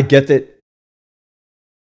 I get that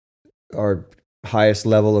our highest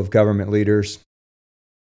level of government leaders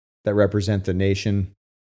that represent the nation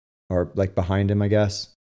are like behind him, I guess.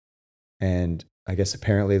 And I guess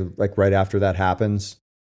apparently like right after that happens,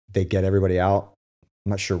 they get everybody out.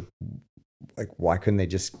 I'm not sure, like, why couldn't they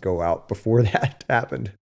just go out before that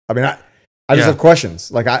happened? I mean, I just have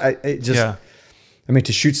questions. Like I mean,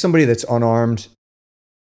 to shoot somebody that's unarmed,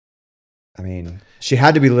 I mean, she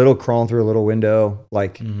had to be little crawling through a little window.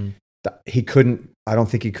 Like I don't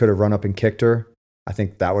think he could have run up and kicked her. I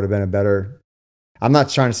think that would have been a better, I'm not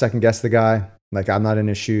trying to second guess the guy. Like, I'm not in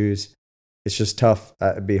his shoes. It's just tough.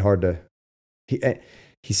 It'd be hard to,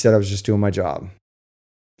 he said, I was just doing my job.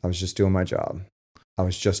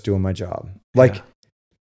 Like,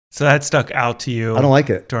 so that stuck out to you. I don't like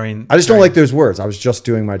it. I just don't like those words. I was just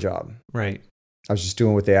doing my job. Right. I was just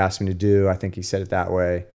doing what they asked me to do. I think he said it that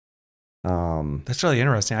way. That's really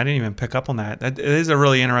interesting. I didn't even pick up on that. It is a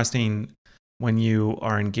really interesting when you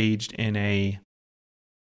are engaged in a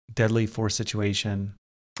deadly force situation.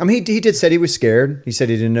 I mean, he said he was scared. He said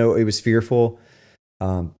he didn't know. He was fearful.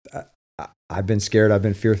 I've been scared. I've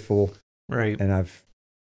been fearful. Right. And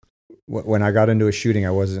when I got into a shooting,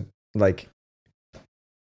 I wasn't like,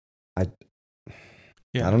 I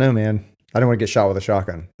don't know, man. I don't want to get shot with a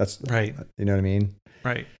shotgun. That's right. You know what I mean?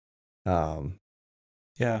 Right.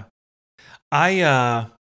 Yeah.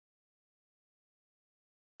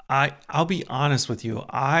 I'll be honest with you. Well,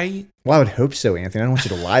 I would hope so, Anthony. I don't want you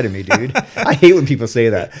to lie to me, dude. I hate when people say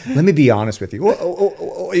that. Let me be honest with you.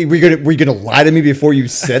 Were you gonna lie to me before you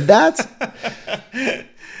said that?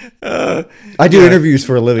 I do interviews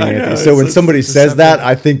for a living, Anthony. So when somebody says that,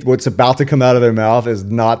 I think what's about to come out of their mouth is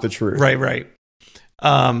not the truth. Right.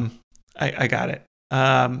 I got it.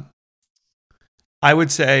 I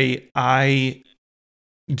would say I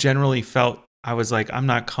generally felt, I was like, I'm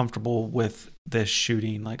not comfortable with this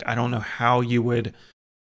shooting. Like, I don't know how you would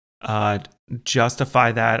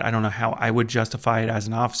justify that. I don't know how I would justify it as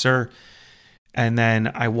an officer. And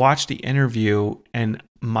then I watched the interview, and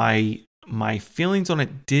my feelings on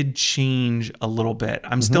it did change a little bit.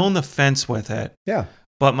 I'm still on the fence with it. Yeah.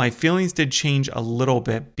 But my feelings did change a little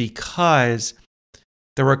bit because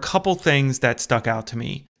there were a couple things that stuck out to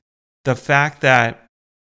me. The fact that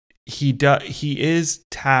he is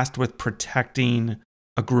tasked with protecting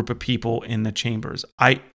a group of people in the chambers.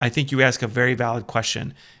 I think you ask a very valid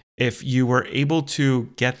question. If you were able to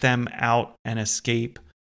get them out and escape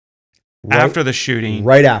after the shooting,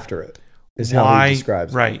 right after it is how he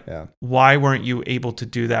describes it. Right. Yeah. Why weren't you able to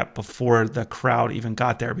do that before the crowd even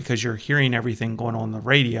got there? Because you're hearing everything going on the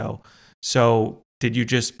radio. So did you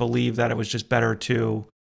just believe that it was just better to,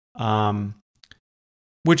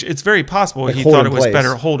 which it's very possible he thought it was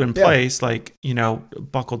better hold in place, like,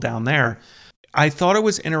 buckle down there. I thought it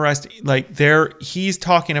was interesting. Like, he's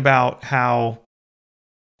talking about how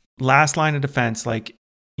last line of defense, like,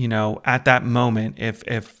 at that moment,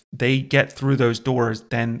 if they get through those doors,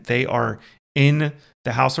 then they are in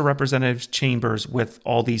the House of Representatives chambers with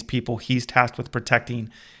all these people he's tasked with protecting.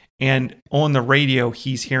 And on the radio,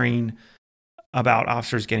 he's hearing about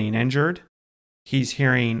officers getting injured. He's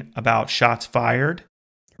hearing about shots fired.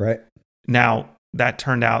 Right. Now, that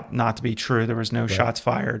turned out not to be true. There was no shots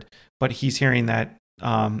fired. But he's hearing that,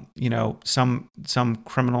 some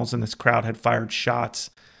criminals in this crowd had fired shots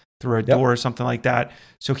through a door or something like that.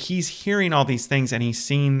 So he's hearing all these things, and he's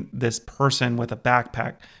seeing this person with a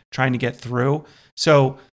backpack trying to get through.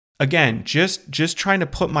 So again, just trying to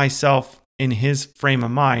put myself in his frame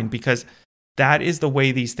of mind, because that is the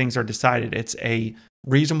way these things are decided. It's a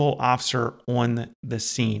reasonable officer on the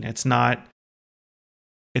scene. It's not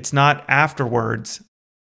afterwards.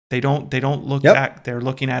 They don't look back. They're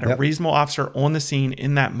looking at a reasonable officer on the scene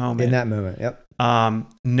in that moment. In that moment, yep.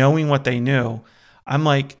 Knowing what they knew. I'm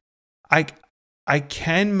like, I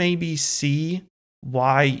can maybe see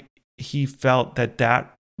why he felt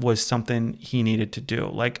that was something he needed to do.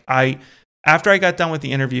 Like after I got done with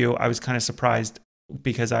the interview, I was kind of surprised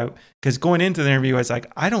because going into the interview, I was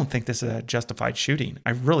like, I don't think this is a justified shooting.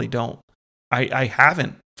 I really don't. I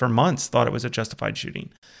haven't for months thought it was a justified shooting.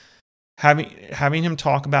 Having him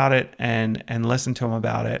talk about it and listen to him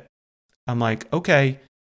about it, I'm like, okay,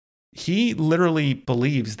 he literally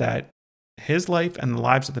believes that his life and the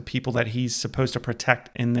lives of the people that he's supposed to protect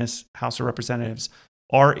in this House of Representatives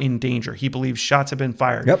are in danger. He believes shots have been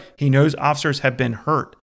fired. Yep. He knows officers have been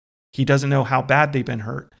hurt. He doesn't know how bad they've been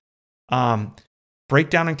hurt.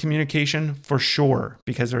 Breakdown in communication for sure,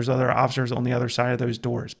 because there's other officers on the other side of those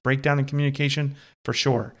doors. Breakdown in communication for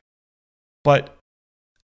sure. But,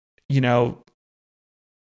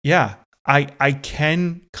 I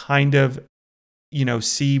can kind of,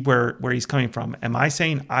 see where he's coming from. Am I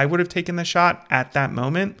saying I would have taken the shot at that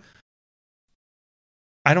moment?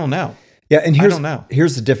 I don't know. Yeah, and I don't know.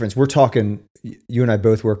 Here's the difference. We're talking, you and I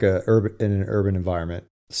both work in an urban environment,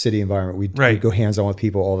 city environment. We go hands-on with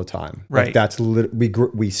people all the time. Right. Like that's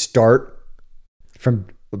we start from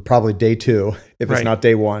probably day 2. If it's not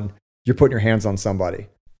day 1, you're putting your hands on somebody.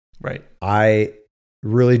 Right. I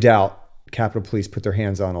really doubt Capitol Police put their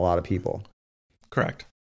hands on a lot of people. Correct.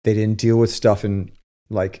 They didn't deal with stuff in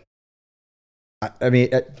like, I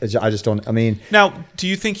just don't, Now, do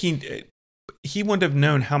you think he wouldn't have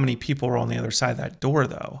known how many people were on the other side of that door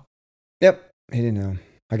though? Yep. He didn't know.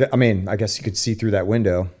 I guess you could see through that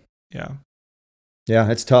window. Yeah. Yeah,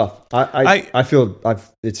 it's tough. I feel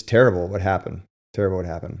it's terrible what happened. Terrible what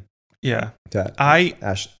happened. Yeah.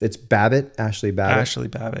 It's Babbitt, Ashley Babbitt. Ashley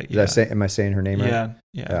Babbitt. Yeah. Am I saying her name right?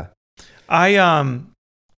 Yeah.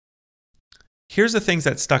 Here's the things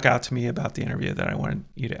that stuck out to me about the interview that I wanted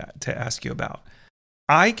you to ask you about.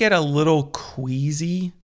 I get a little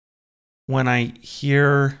queasy when I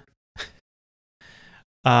hear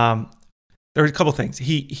there are a couple things.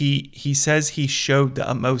 He says he showed the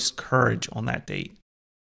utmost courage on that date.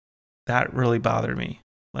 That really bothered me.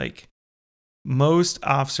 Like, most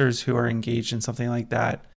officers who are engaged in something like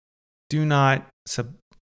that do not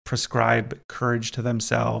prescribe courage to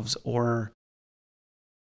themselves or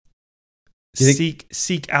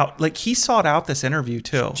seek out. Like, he sought out this interview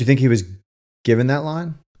too. Do you think he was given that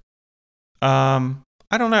line? I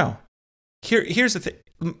don't know. Here's the thing.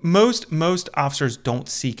 Most officers don't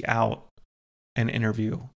seek out an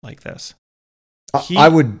interview like this. I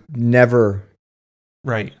would never.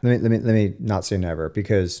 Right. Let me not say never,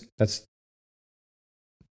 because that's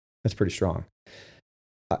pretty strong.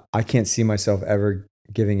 I can't see myself ever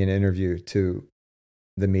giving an interview to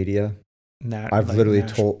the media. I've literally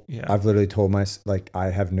told myself, like, I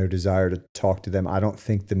have no desire to talk to them. I don't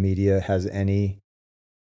think the media has any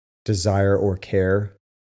desire or care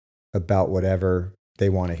about whatever they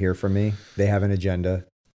want to hear from me. They have an agenda.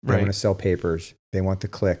 They want to sell papers. They want the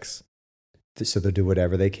clicks. So they'll do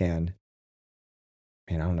whatever they can.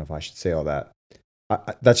 Man, I don't know if I should say all that.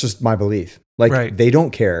 That's just my belief. Like, they don't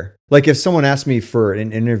care. Like, if someone asked me for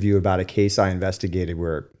an interview about a case I investigated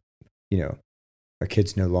where, a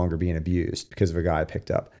kid's no longer being abused because of a guy I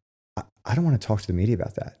picked up, I don't want to talk to the media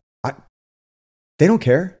about that. They don't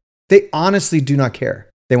care. They honestly do not care.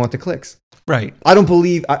 They want the clicks. Right. I don't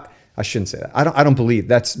believe, I shouldn't say that. I don't believe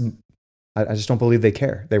that's, I just don't believe they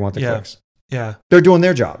care. They want the clicks. Yeah. They're doing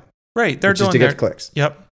their job. Right. They're doing to get clicks.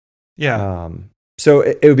 Yep. Yeah. So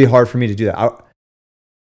it would be hard for me to do that.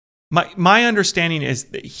 My understanding is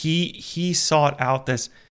that he sought out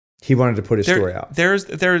this. He wanted to put his story out. There's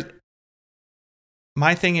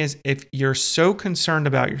my thing is, if you're so concerned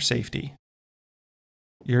about your safety,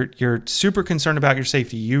 you're super concerned about your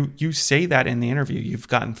safety. You say that in the interview. You've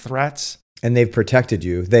gotten threats, and they've protected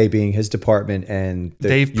you. They being his department and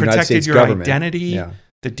they've United protected States your government. identity. Yeah.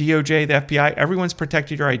 The DOJ, the FBI, everyone's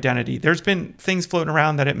protected your identity. There's been things floating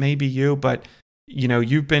around that it may be you, but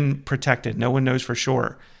you've been protected. No one knows for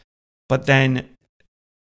sure. But then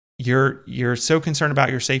you're so concerned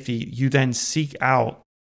about your safety, you then seek out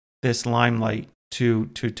this limelight to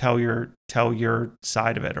tell your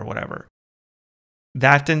side of it or whatever.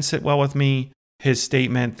 That didn't sit well with me. His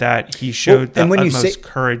statement that he showed the utmost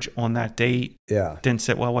courage on that date didn't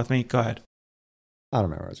sit well with me. Go ahead. I don't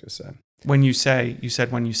remember what I was going to say. When you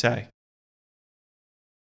say.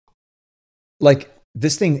 Like,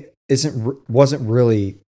 this thing wasn't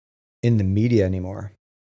really in the media anymore.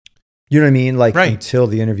 You know what I mean? Like Right. until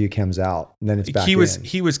the interview comes out, and then it's back He was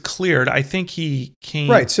in. cleared. I think he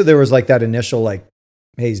came. Right. So there was like that initial like,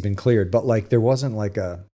 hey, he's been cleared, but like there wasn't like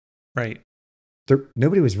Right.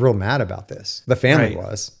 nobody was real mad about this. The family Right.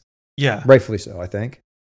 was. Yeah. Rightfully so, I think.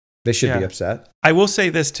 They should be Yeah. upset. I will say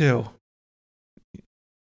this too.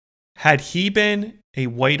 Had he been a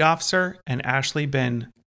white officer and Ashley been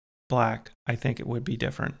black, I think it would be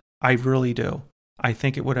different. I really do. I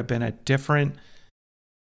think it would have been a different.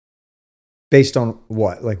 Based on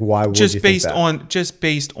what? Like why would you think that? Just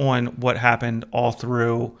based on what happened all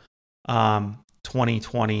through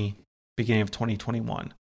 2020, beginning of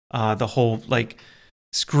 2021. The whole like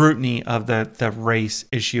scrutiny of the race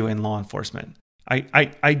issue in law enforcement.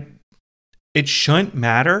 It shouldn't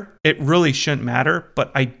matter. It really shouldn't matter,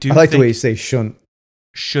 but I do I like think the way you say shouldn't.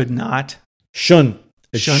 should not. Shouldn't.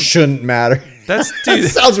 It shouldn't matter. That's That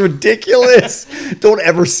dude. sounds ridiculous. Don't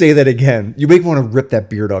ever say that again. You make me want to rip that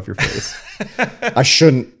beard off your face. I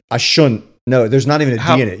shouldn't. No, there's not even a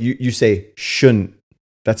D in it. You say shouldn't.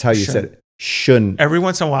 That's how you said it. Shouldn't. Every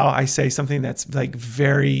once in a while, I say something that's like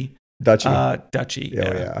very Dutchy. Dutchy.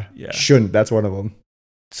 Oh, yeah. Shouldn't. That's one of them.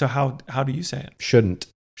 So how do you say it? Shouldn't.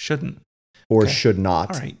 Shouldn't. Or Okay. should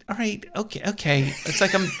not. All right. Okay. It's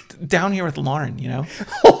like I'm down here with Lauren, you know?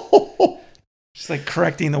 She's like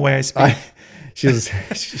correcting the way I speak. She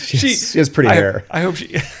has pretty hair. I hope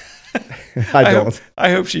she. I don't.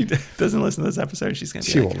 I hope she doesn't listen to this episode. She's gonna.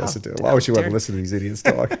 Be She like, won't "Oh, listen to it. Why would she want to listen to these idiots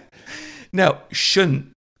talk? No,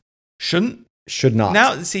 shouldn't. Should not.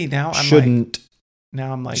 Now, see, now I'm shouldn't.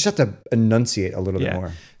 I'm like. You just have to enunciate a little bit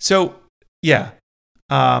more. So yeah,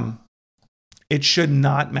 it should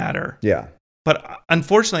not matter. Yeah. But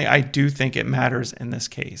unfortunately, I do think it matters in this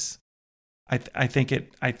case. I think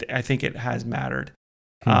it has mattered.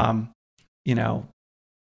 You know,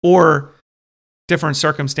 or different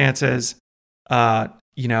circumstances.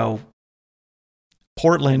 You know,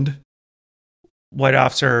 Portland, white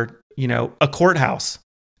officer. You know, a courthouse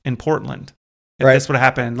in Portland. If this would have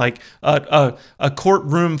happened, like a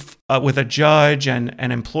courtroom with a judge and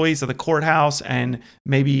employees of the courthouse and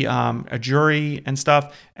maybe a jury and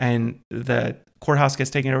stuff, and the courthouse gets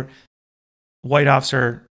taken over. White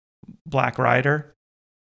officer, black rider,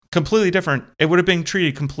 completely different. It would have been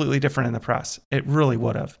treated completely different in the press. It really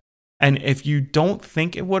would have. And if you don't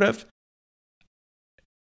think it would have,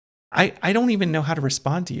 I don't even know how to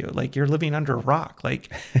respond to you. Like you're living under a rock. Like,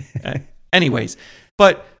 anyways,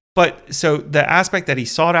 but so the aspect that he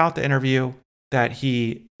sought out the interview, that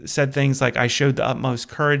he said things like, I showed the utmost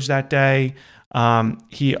courage that day.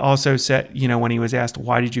 He also said, you know, when he was asked,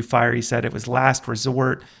 why did you fire? He said it was last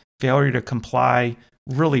resort, failure to comply,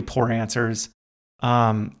 really poor answers.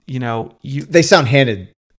 You know, they sound handed.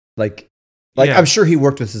 Like Yeah. I'm sure he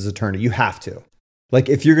worked with his attorney. You have to. Like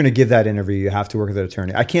if you're going to give that interview, you have to work with an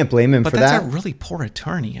attorney. I can't blame him for that. But that's a really poor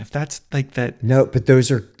attorney. If that's like that. No, but those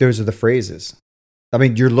are the phrases. I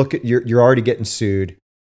mean, you're already getting sued.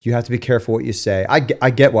 You have to be careful what you say. I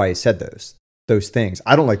get why he said those things.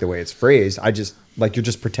 I don't like the way it's phrased. I just like you're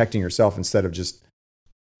just protecting yourself instead of just.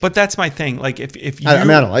 But that's my thing. Like if you, I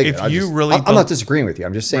mean, I don't like if it. you I'm really, not disagreeing with you.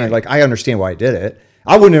 I'm just saying, Right. like, I understand why he did it.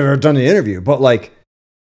 I wouldn't have done the interview, but like,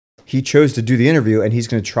 he chose to do the interview, and he's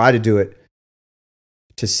going to try to do it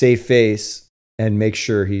to save face and make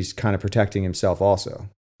sure he's kind of protecting himself also.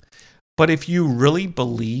 But if you really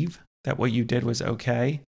believe that what you did was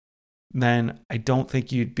okay, then I don't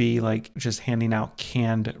think you'd be like just handing out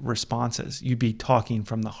canned responses. You'd be talking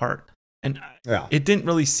from the heart. And Yeah. it didn't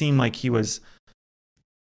really seem like he was.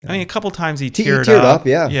 I mean, a couple times he He teared teared up. up,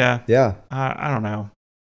 yeah. Yeah. I don't know.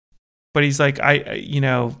 But he's like, you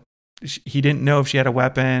know, he didn't know if she had a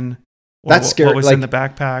weapon. Or That's scary. What was Like, in the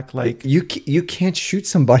backpack? Like you can't shoot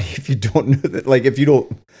somebody if you don't know that. Like if you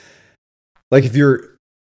don't, like if you're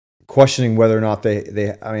questioning whether or not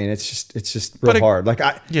they. I mean, it's just real hard. Like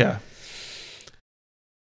yeah.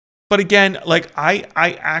 But again, like I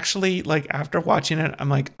actually like after watching it, I'm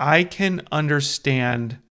like I can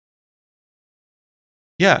understand.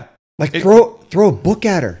 Yeah. Like throw a book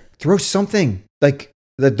at her. Throw something. Like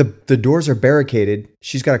the doors are barricaded.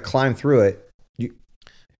 She's got to climb through it.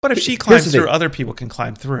 But if she climbs through, other people can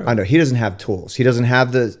climb through. I know he doesn't have tools. He doesn't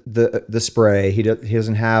have the spray. He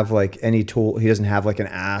doesn't have like any tool. He doesn't have like an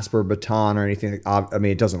asp or baton or anything. I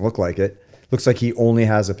mean, it doesn't look like it. Looks like he only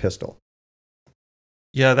has a pistol.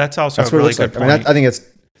 Yeah, that's also That's a what it really looks good like. point. I mean, I think it's.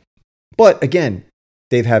 But again,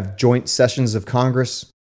 they've had joint sessions of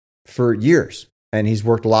Congress for years, and he's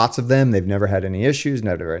worked lots of them. They've never had any issues,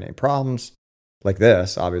 never had any problems like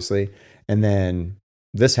this, obviously. And then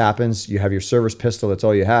this happens. You have your service pistol. That's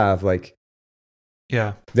all you have. Like,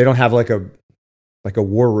 yeah, they don't have like a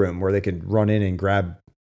war room where they could run in and grab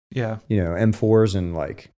Yeah. M4s and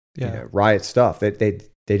riot stuff. They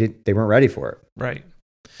weren't ready for it. Right.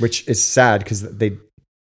 Which is sad because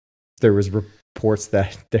there was reports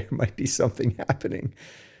that there might be something happening.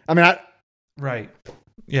 I mean, right.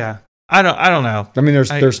 Yeah. I don't know. I mean,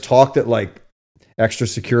 there's talk that extra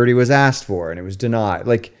security was asked for and it was denied.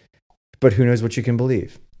 But who knows what you can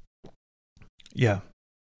believe? Yeah.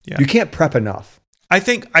 Yeah. You can't prep enough. I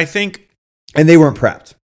think, and they weren't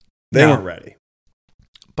prepped. They weren't ready.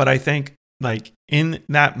 But I think in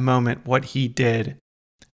that moment, what he did,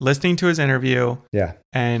 listening to his interview. Yeah.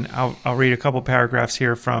 And I'll read a couple paragraphs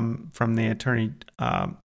here from the attorney,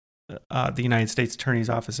 the United States Attorney's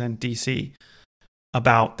Office in DC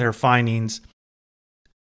about their findings.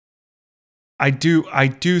 I do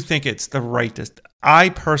think it's the right. I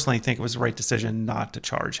personally think it was the right decision not to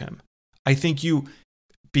charge him. I think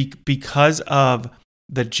because of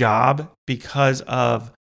the job, because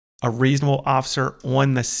of a reasonable officer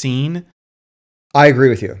on the scene. I agree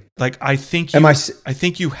with you. I think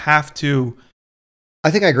you have to.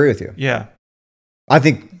 I think I agree with you. Yeah. I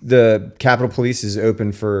think the Capitol Police is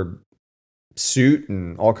open for suit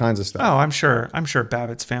and all kinds of stuff. Oh, I'm sure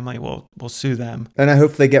Babbitt's family will sue them. And I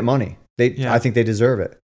hope they get money. I think they deserve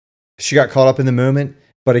it. She got caught up in the moment.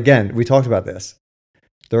 But again, we talked about this.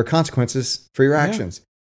 There are consequences for your actions.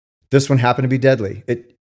 This one happened to be deadly.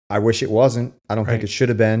 I wish it wasn't. I don't think it should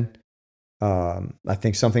have been. I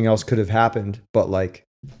think something else could have happened, but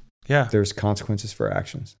there's consequences for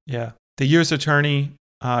actions. Yeah. The U.S. Attorney,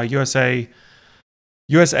 USAA,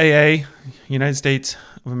 United States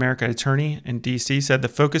of America Attorney in D.C. said the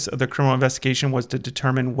focus of the criminal investigation was to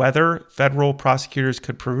determine whether federal prosecutors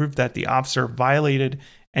could prove that the officer violated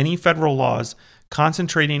any federal laws,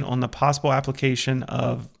 concentrating on the possible application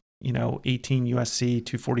of 18 U.S.C.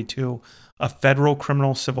 242, a federal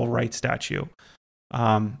criminal civil rights statute.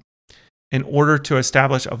 In order to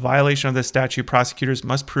establish a violation of this statute, prosecutors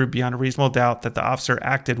must prove beyond a reasonable doubt that the officer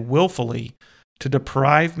acted willfully to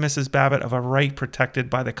deprive Mrs. Babbitt of a right protected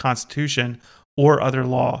by the Constitution or other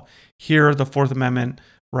law. Here, the Fourth Amendment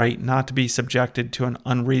right not to be subjected to an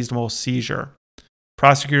unreasonable seizure.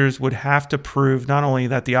 Prosecutors would have to prove not only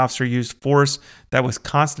that the officer used force that was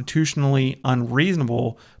constitutionally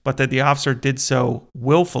unreasonable, but that the officer did so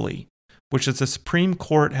willfully, which the Supreme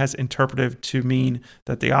Court has interpreted to mean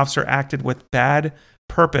that the officer acted with bad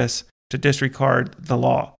purpose to disregard the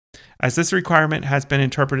law. As this requirement has been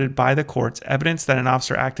interpreted by the courts, evidence that an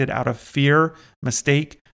officer acted out of fear,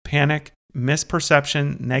 mistake, panic,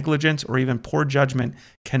 misperception, negligence, or even poor judgment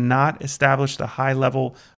cannot establish the high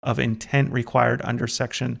level of intent required under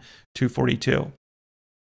Section 242.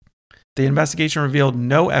 The investigation revealed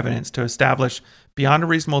no evidence to establish beyond a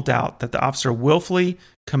reasonable doubt that the officer willfully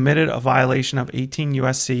committed a violation of 18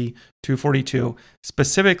 U.S.C. 242.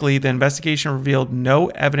 Specifically, the investigation revealed no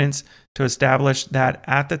evidence to establish that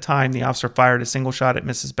at the time the officer fired a single shot at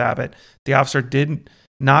Mrs. Babbitt, the officer did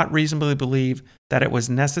not reasonably believe that it was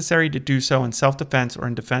necessary to do so in self-defense or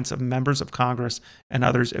in defense of members of Congress and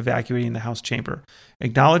others evacuating the House chamber.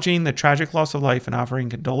 Acknowledging the tragic loss of life and offering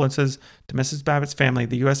condolences to Mrs. Babbitt's family,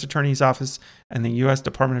 the U.S. Attorney's Office and the U.S.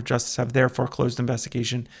 Department of Justice have therefore closed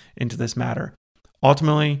investigation into this matter.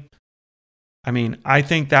 Ultimately, I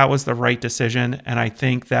think that was the right decision, and I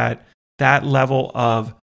think that level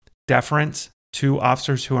of deference to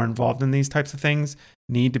officers who are involved in these types of things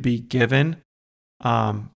need to be given.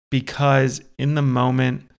 Because in the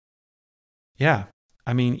moment,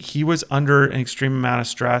 he was under an extreme amount of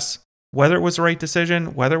stress, whether it was the right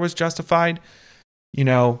decision, whether it was justified. The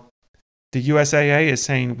USAA is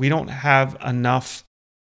saying we don't have enough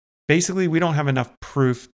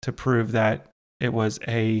proof to prove that it was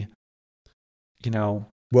a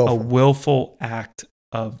willful act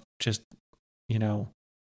of just,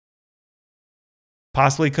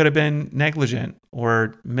 possibly could have been negligent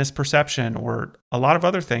or misperception or a lot of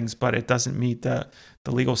other things, but it doesn't meet the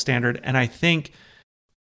legal standard. And I think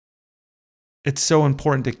it's so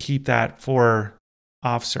important to keep that for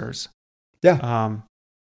officers. Yeah.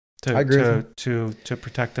 I agree to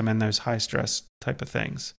protect them in those high stress type of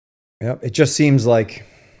things. Yep. It just seems like,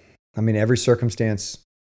 every circumstance,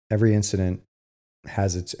 every incident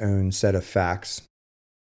has its own set of facts.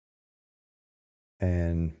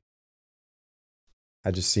 And I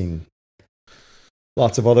just seen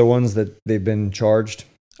lots of other ones that they've been charged.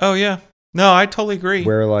 Oh, yeah. No, I totally agree.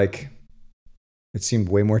 Where it seemed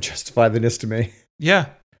way more justified than this to me. Yeah.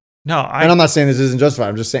 No, and I'm not saying this isn't justified.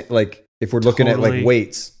 I'm just saying if we're looking at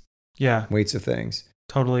weights. Yeah. Weights of things.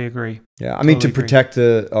 Totally agree. Yeah. To protect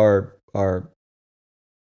our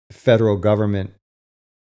federal government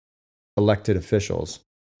elected officials,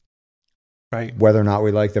 Right. whether or not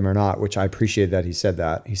we like them or not, which I appreciate that he said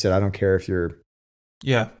that. He said, I don't care if you're,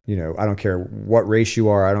 Yeah. I don't care what race you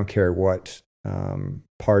are. I don't care what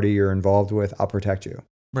party you're involved with. I'll protect you.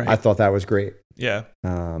 Right. I thought that was great. Yeah.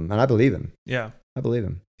 And I believe him. Yeah. I believe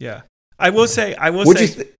him. Yeah. I will say,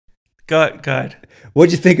 go ahead.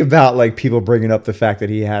 What'd you think about like people bringing up the fact that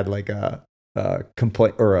he had like a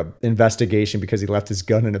complaint or a investigation because he left his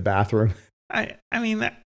gun in a bathroom? I mean,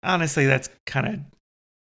 honestly, that's kind of,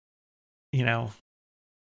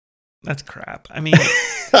 that's crap. I mean,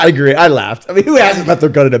 I agree. I laughed. I mean, who hasn't left their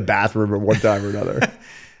gun in a bathroom at one time or another?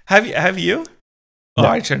 Have you? Oh, No.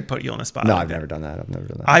 I shouldn't put you on the spot. No, like I've that. never done that.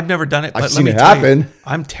 I've never done it, but I've seen let me it tell you, happen.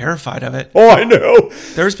 I'm terrified of it. Oh, I know.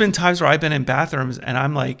 There's been times where I've been in bathrooms and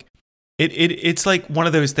I'm like, it's like one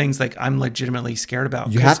of those things like I'm legitimately scared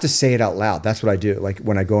about. You have to say it out loud. That's what I do. Like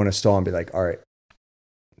when I go in a stall and be like, all right,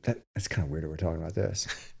 that's kind of weird that we're talking about this.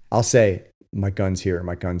 I'll say, my gun's here,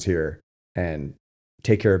 and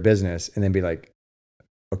take care of business, and then be like,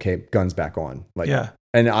 okay, gun's back on. Like, yeah.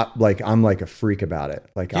 And I'm like a freak about it.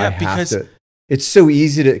 Like Yeah, I have because- to. It's so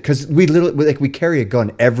easy to, because we literally we carry a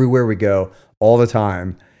gun everywhere we go all the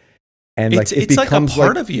time, and like it's like a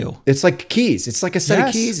part of you. It's like keys. It's like a set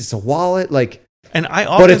of keys. It's a wallet. Like, and I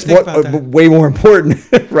often but it's think about that. way more important,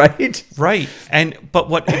 right? Right. But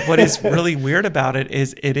what is really weird about it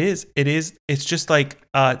is it's just like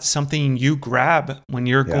something you grab when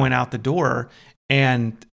you're going out the door,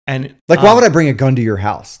 and like, why would I bring a gun to your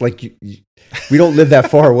house? Like, we don't live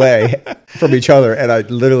that far away from each other, and I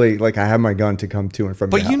literally, like, I have my gun to come to and from.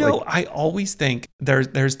 But your house. I always think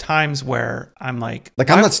there's times where I'm like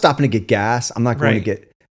I'm not stopping to get gas. I'm not going Right. to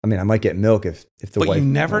get. I mean, I might get milk if the But wife. you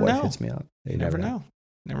never my wife know. hits me up. You never know.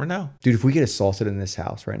 Never know. Dude. If we get assaulted in this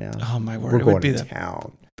house right now, Oh my word! we're It going would be to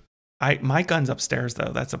town. my gun's upstairs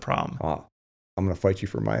though. That's a problem. Oh, I'm going to fight you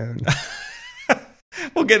for my own.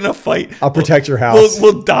 We'll get in a fight. I'll protect your house.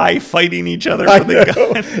 We'll die fighting each other I for the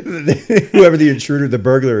gun. Whoever the intruder, the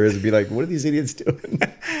burglar is, would be like, "What are these idiots doing?"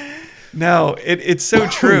 No, it's so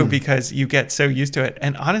true because you get so used to it.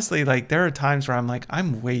 And honestly, like there are times where I'm like,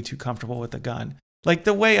 I'm way too comfortable with the gun. Like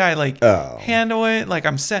the way I handle it, like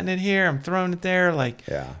I'm setting it here, I'm throwing it there, like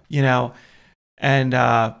and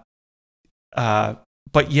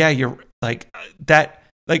but yeah, you're like that.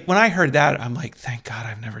 Like when I heard that, I'm like, thank God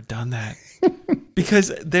I've never done that because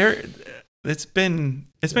it's been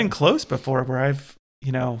close before where I've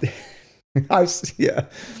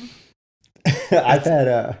I've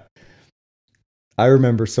had I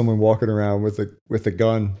remember someone walking around with a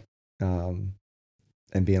gun, and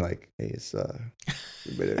being like, "Hey, I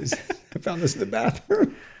found this in the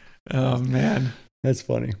bathroom." Oh man, that's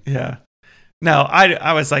funny. Yeah. No,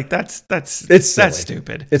 I was like, that's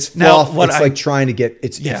stupid. It's fluff. It's like trying to get.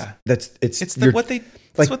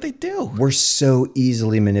 What they do. We're so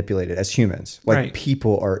easily manipulated as humans. Like Right.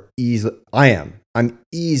 people are easily. I'm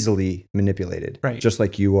easily manipulated. Right. Just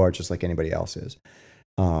like you are. Just like anybody else is.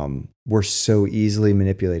 We're so easily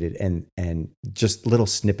manipulated, and just little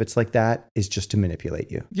snippets like that is just to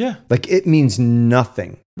manipulate you. Yeah. Like it means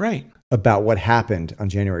nothing. Right. About what happened on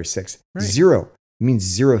January 6th. Right. Zero. It means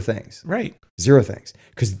zero things. Right. Zero things.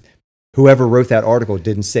 Because whoever wrote that article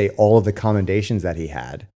didn't say all of the commendations that he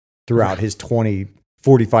had throughout his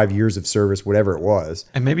 45 years of service, whatever it was.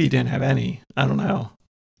 And maybe he didn't have any. I don't know.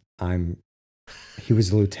 He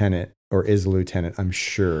was a lieutenant or is a lieutenant, I'm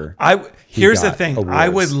sure. Here's the thing. Awards. I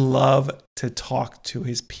would love to talk to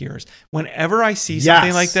his peers. Whenever I see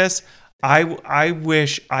something like this, I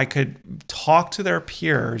wish I could talk to their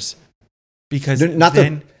peers because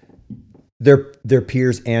their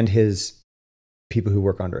peers and his people who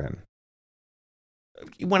work under him.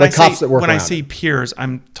 When like I say peers,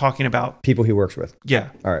 I'm talking about people he works with. Yeah.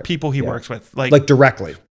 All right. People he works with. Like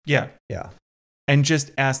directly. Yeah. Yeah. And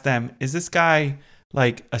just ask them, is this guy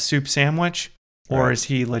like a soup sandwich or is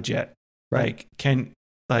he legit? Right.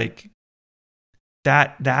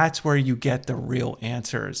 That's where you get the real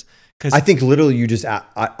answers. I think literally you just,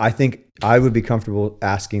 I think I would be comfortable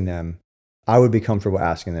asking them,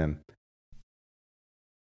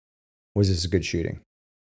 was this a good shooting?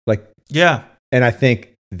 Like, yeah. And I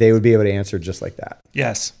think they would be able to answer just like that.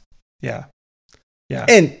 Yes. Yeah. Yeah.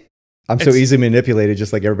 And I'm so easily manipulated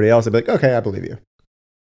just like everybody else. I'd be like, okay, I believe you.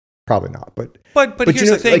 Probably not, but here's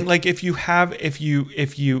the thing. Like if you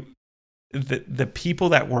the people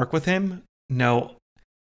that work with him know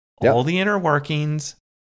all the inner workings,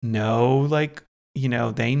 know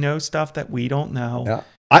they know stuff that we don't know.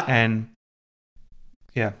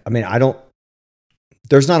 Yeah. I mean,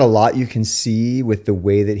 there's not a lot you can see with the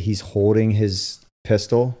way that he's holding his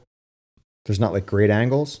pistol. There's not like great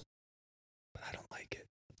angles, but I don't like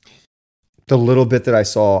it. The little bit that I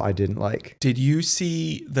saw, I didn't like. Did you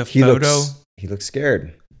see the photo? He looks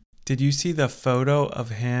scared. Did you see the photo of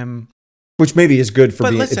him? Which maybe is good for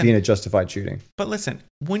it being a justified shooting. But listen,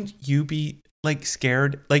 wouldn't you be like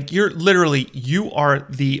scared? Like you are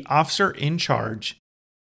the officer in charge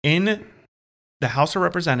in the House of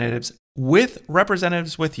Representatives with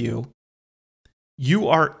representatives with you. You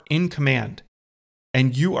are in command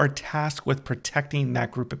and you are tasked with protecting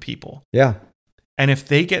that group of people. Yeah. And if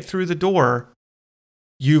they get through the door,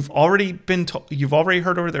 you've already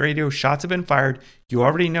heard over the radio, shots have been fired. You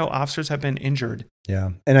already know officers have been injured.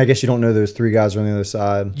 Yeah. And I guess you don't know those 3 guys on the other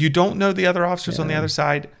side. You don't know the other officers on the other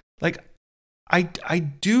side. Like, I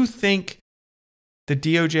do think the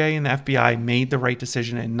DOJ and the FBI made the right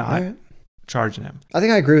decision in not charging him. I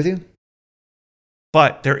think I agree with you.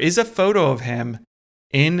 But there is a photo of him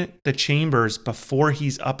in the chambers before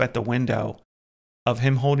he's up at the window of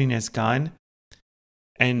him holding his gun.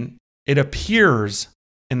 And it appears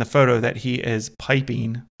in the photo that he is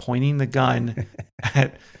pointing the gun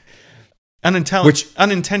at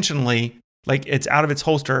unintentionally, like it's out of its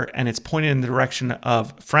holster and it's pointed in the direction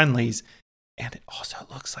of friendlies. And it also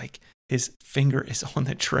looks like his finger is on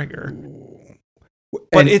the trigger.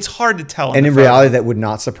 But it's hard to tell. And in reality, that would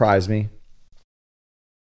not surprise me.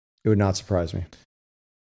 It would not surprise me.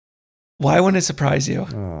 Why wouldn't it surprise you?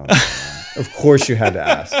 Oh, of course you had to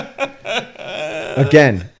ask.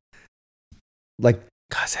 Again, like...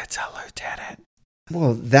 Because it's a lieutenant.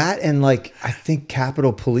 Well, that and like, I think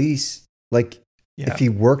Capitol Police, like if he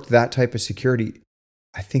worked that type of security,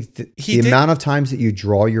 I think that the amount of times that you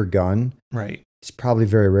draw your gun, right, it's probably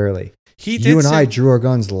very rarely. You and I drew our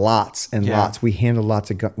guns lots and lots. We handled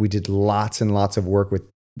lots of we did lots and lots of work with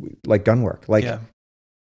like gun work. Like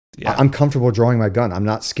I'm comfortable drawing my gun. I'm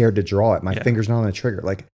not scared to draw it. My finger's not on the trigger.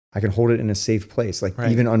 Like I can hold it in a safe place, like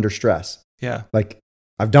even under stress. Yeah. Like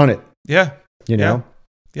I've done it. Yeah. You know?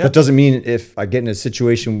 Yeah. That doesn't mean if I get in a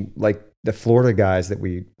situation like the Florida guys that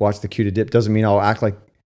we watch the Cue to Dip, doesn't mean I'll act like,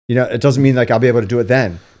 it doesn't mean like I'll be able to do it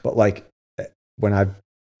then. But like when I've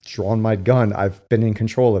drawn my gun, I've been in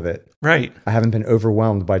control of it. Right. I haven't been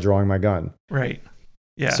overwhelmed by drawing my gun. Right.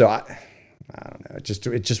 Yeah. So I don't know.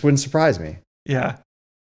 It just wouldn't surprise me. Yeah.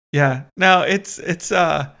 Yeah. No, it's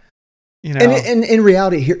And in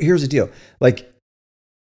reality, here's the deal. Like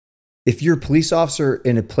if you're a police officer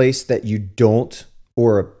in a place that you don't,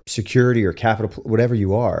 or a security or Capitol, whatever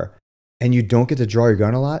you are, and you don't get to draw your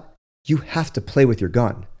gun a lot, you have to play with your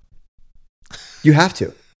gun. You have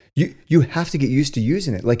to. You have to get used to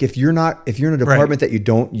using it. Like if you're in a department that you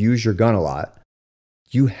don't use your gun a lot,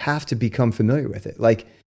 you have to become familiar with it.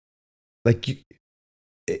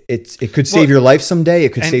 It could save your life someday.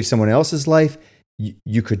 It could save someone else's life.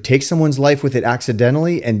 You could take someone's life with it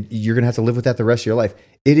accidentally, and you're gonna have to live with that the rest of your life.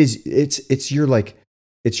 It's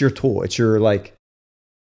your tool. It's your like.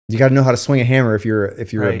 You got to know how to swing a hammer if you're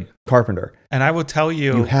a carpenter. And I will tell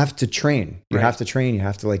you, you have to train. You have to train. You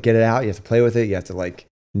have to like get it out. You have to play with it. You have to like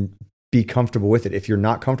be comfortable with it. If you're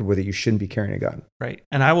not comfortable with it, you shouldn't be carrying a gun. Right.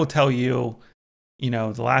 And I will tell you,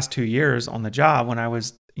 the last 2 years on the job when I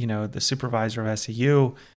was, the supervisor of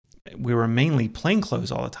SEU, we were mainly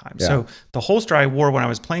plainclothes all the time. Yeah. So the holster I wore when I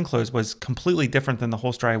was plainclothes was completely different than the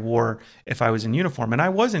holster I wore if I was in uniform. And I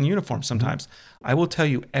was in uniform sometimes. Mm-hmm. I will tell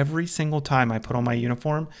you every single time I put on my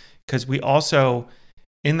uniform, because we also,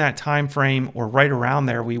 in that time frame or right around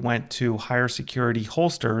there, we went to higher security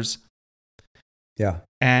holsters. Yeah.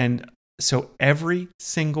 And so every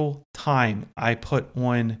single time I put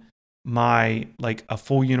on my, like a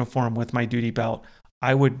full uniform with my duty belt,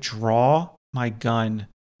 I would draw my gun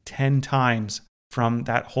 10 times from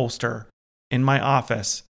that holster in my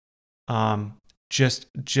office, just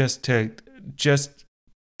to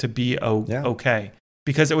be okay,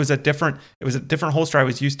 because it was a different holster I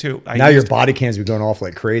was used to. Now your body cams be going off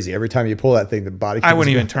like crazy every time you pull that thing. The body cam. I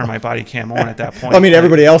wouldn't even turn my body cam on at that point. I mean,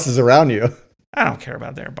 everybody else is around you. I don't care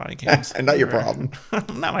about their body cams. Not your problem.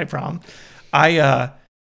 Not my problem. I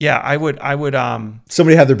would.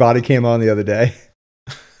 Somebody had their body cam on the other day.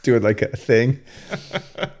 Doing like a thing,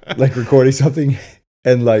 like recording something,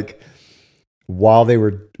 and like while they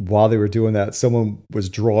were doing that, someone was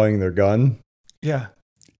drawing their gun. Yeah.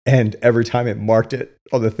 And every time it marked it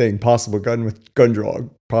on the thing, possible gun with gun draw,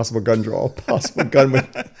 possible gun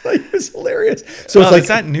with like it was hilarious. So it's like, is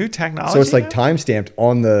that new technology? So it's like time stamped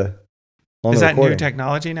on the Is the that recording. new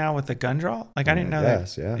technology now with the gun draw? Like I didn't know that.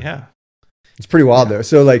 Yes, yeah. Yeah. It's pretty wild though.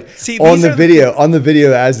 So like on the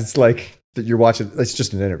video as it's like that you're watching, it's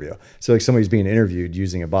just an interview. So like somebody's being interviewed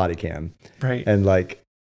using a body cam. Right. And like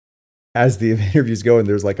as the interview's going,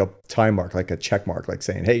 there's like a time mark, like a check mark, like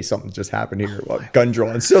saying, hey, something just happened here. Gun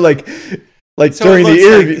draw. And so like Like during the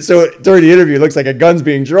interview, it looks like a gun's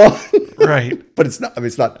being drawn. Right. But it's not. I mean,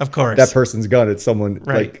 it's not. Of course. That person's gun. It's someone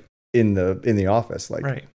like in the office, like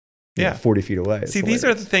right. Yeah, 40 feet away. See, these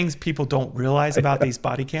are the things people don't realize about these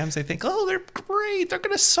body cams. They think, oh, they're great. They're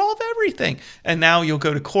going to solve everything. And now you'll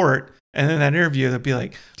go to court, and in that interview, they'll be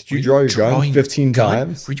like, did you draw your gun 15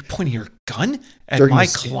 times? Were you pointing your gun at my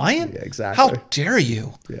client? Yeah, exactly. How dare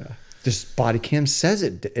you? Yeah. Just body cam says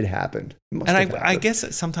it happened. And I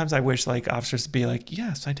guess sometimes I wish like officers would be like,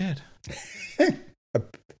 yes, I did.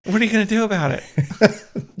 What are you going to do about it?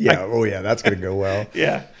 Yeah. That's going to go well.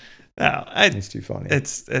 Yeah. No, it's too funny.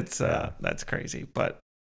 It's that's crazy, but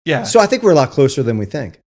yeah. So I think we're a lot closer than we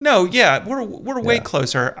think. No, yeah, we're way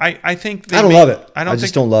closer. I think I don't love it. I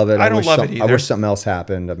just don't love it. I don't love it either. I wish something else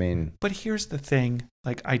happened. I mean, but here's the thing: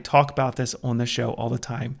 like I talk about this on the show all the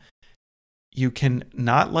time. You can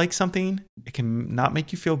not like something. It can not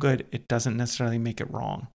make you feel good. It doesn't necessarily make it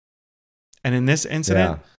wrong. And in this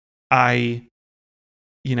incident, I'm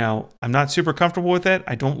not super comfortable with it.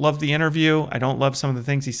 I don't love the interview. I don't love some of the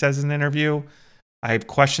things he says in the interview. I have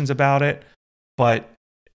questions about it, but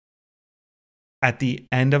at the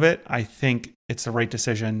end of it, I think it's the right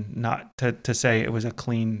decision not to say it was a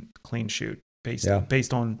clean shoot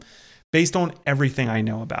based on everything I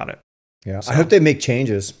know about it. Yeah. So, I hope they make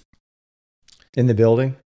changes in the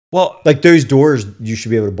building. Well, like those doors, you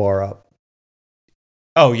should be able to bar up.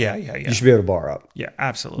 Oh yeah. You should be able to bar up. Yeah,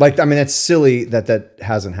 absolutely. Like, I mean, that's silly that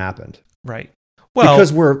hasn't happened. Right. Well,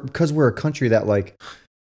 because we're a country that like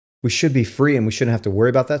we should be free and we shouldn't have to worry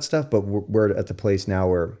about that stuff. But we're at the place now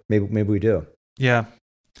where maybe we do. Yeah.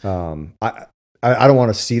 I don't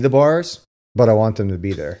want to see the bars, but I want them to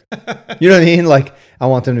be there. You know what I mean? Like I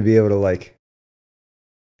want them to be able to like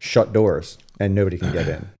shut doors and nobody can get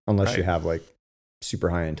in unless you have like super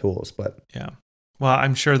high end tools. But yeah. Well,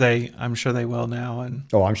 I'm sure they will now. And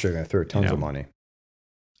I'm sure they're going to throw tons of money.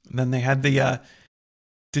 And then they had the.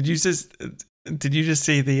 Did you just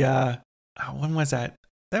see the? When was that?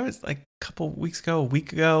 That was like a week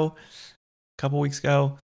ago.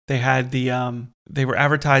 They had the. They were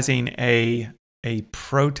advertising a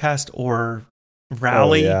protest or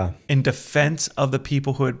rally in defense of the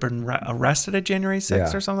people who had been arrested at January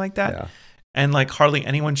 6th or something like that. Yeah. And like hardly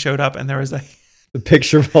anyone showed up, and there was like. The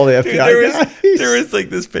picture of all the FBI guys. There was like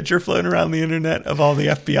this picture floating around the internet of all the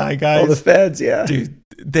FBI guys. All the feds, yeah. Dude,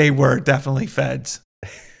 they were definitely feds.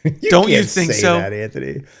 Don't you think so? That,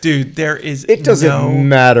 Anthony. Dude, there is It doesn't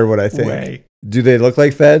matter what I think. Way. Do they look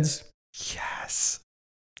like feds? Yes.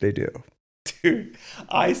 They do. Dude,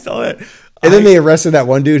 I saw it. And then they arrested that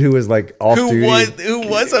one dude who was like off duty. Who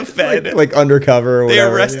was a fed. Like undercover or whatever.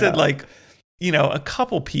 They arrested like, a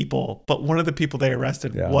couple people, but one of the people they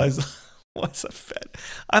arrested was a fed.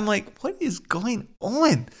 I'm like, what is going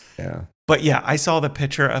on? Yeah. But yeah, I saw the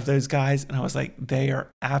picture of those guys and I was like, they are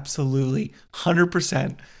absolutely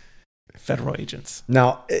 100% federal agents.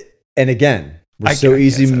 Now, and again, we're so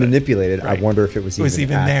easy manipulated. Right. I wonder if it was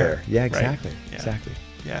even there. Yeah, exactly. Right. Yeah. Exactly.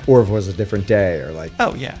 Yeah. Or if it was a different day or like.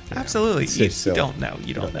 Oh, yeah, absolutely. You don't know.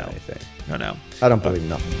 You don't know anything. No, no. I don't believe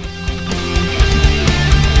nothing.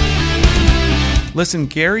 Listen,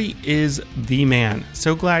 Gary is the man.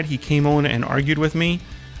 So glad he came on and argued with me.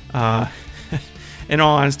 In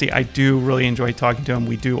all honesty, I do really enjoy talking to him.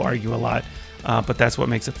 We do argue a lot, but that's what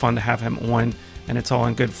makes it fun to have him on, and it's all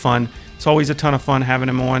in good fun. It's always a ton of fun having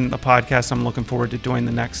him on the podcast. I'm looking forward to doing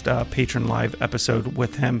the next Patron Live episode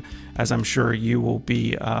with him, as I'm sure you will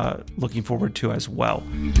be looking forward to as well.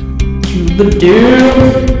 To the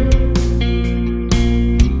dip.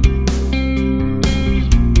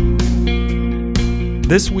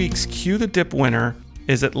 This week's Cue the Dip winner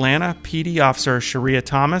is Atlanta PD officer Sharia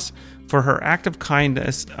Thomas for her act of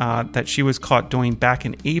kindness that she was caught doing back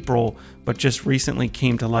in April, but just recently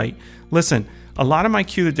came to light. Listen, a lot of my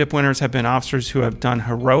Cue the Dip winners have been officers who have done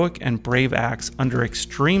heroic and brave acts under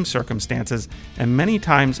extreme circumstances, and many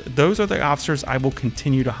times those are the officers I will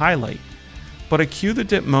continue to highlight. But a Cue the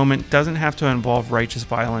Dip moment doesn't have to involve righteous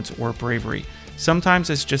violence or bravery. Sometimes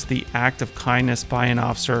it's just the act of kindness by an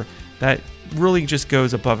officer that really just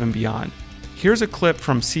goes above and beyond. Here's a clip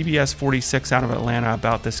from CBS 46 out of Atlanta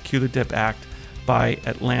about this Cue the Dip act by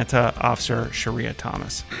Atlanta officer Sharia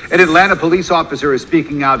Thomas. An Atlanta police officer is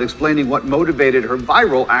speaking out, explaining what motivated her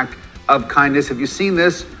viral act of kindness. Have you seen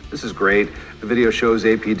this? This is great. The video shows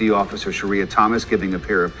APD officer Sharia Thomas giving a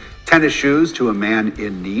pair of tennis shoes to a man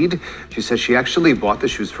in need. She says she actually bought the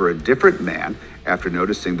shoes for a different man after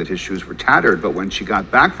noticing that his shoes were tattered, but when she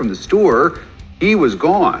got back from the store, he was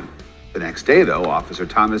gone. The next day, though, Officer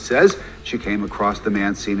Thomas says she came across the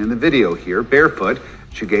man seen in the video here, barefoot.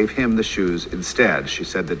 She gave him the shoes instead. She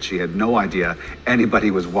said that she had no idea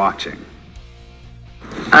anybody was watching.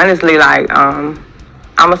 Honestly, like, I'm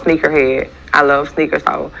a sneakerhead. I love sneakers,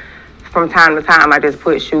 so from time to time, I just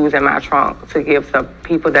put shoes in my trunk to give to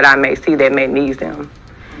people that I may see that may need them.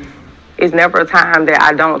 It's never a time that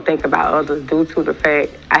I don't think about others due to the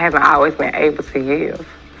fact I haven't always been able to give.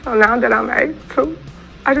 So now that I'm able to,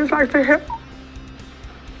 I just like to help.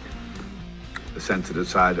 The sensitive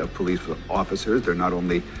side of police officers, they're not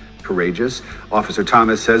only courageous. Officer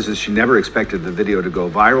Thomas says that she never expected the video to go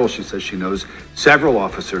viral. She says she knows several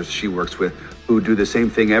officers she works with who do the same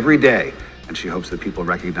thing every day. And she hopes that people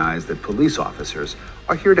recognize that police officers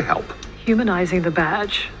are here to help. Humanizing the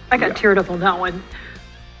badge. I got teared up on that one.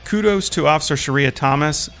 Kudos to Officer Sharia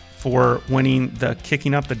Thomas for winning the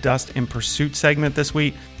Kicking Up the Dust in Pursuit segment this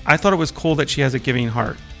week. I thought it was cool that she has a giving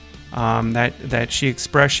heart. That she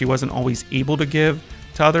expressed she wasn't always able to give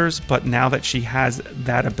to others, but now that she has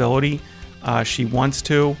that ability, she wants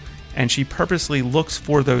to, and she purposely looks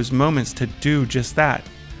for those moments to do just that.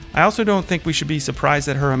 I also don't think we should be surprised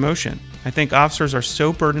at her emotion. I think officers are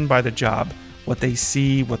so burdened by the job, what they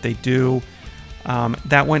see, what they do,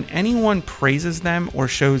 that when anyone praises them or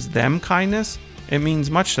shows them kindness, it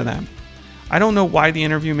means much to them. I don't know why the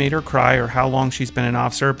interview made her cry or how long she's been an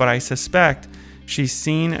officer, but I suspect she's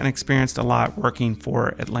seen and experienced a lot working for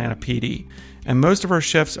Atlanta PD, and most of her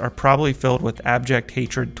shifts are probably filled with abject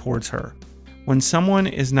hatred towards her. When someone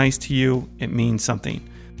is nice to you, it means something.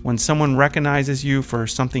 When someone recognizes you for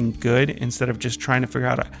something good instead of just trying to figure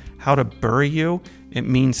out how to bury you, it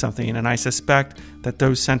means something, and I suspect that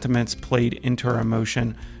those sentiments played into her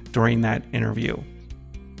emotion during that interview.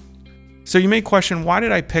 So you may question, why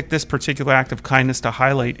did I pick this particular act of kindness to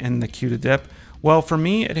highlight in the Q to Dip? Well, for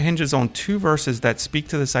me, it hinges on two verses that speak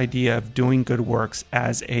to this idea of doing good works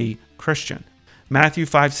as a Christian. Matthew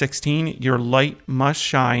 5:16, your light must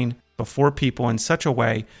shine before people in such a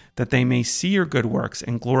way that they may see your good works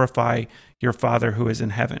and glorify your Father who is in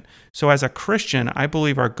heaven. So as a Christian, I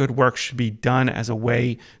believe our good works should be done as a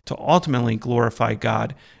way to ultimately glorify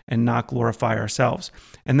God and not glorify ourselves.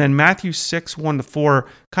 And then Matthew 6:1-4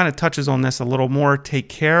 kind of touches on this a little more. Take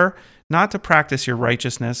care not to practice your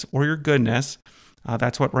righteousness or your goodness.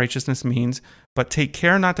 That's what righteousness means. But take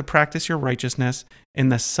care not to practice your righteousness in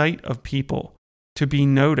the sight of people, to be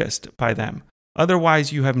noticed by them.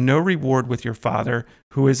 Otherwise, you have no reward with your Father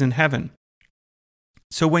who is in heaven.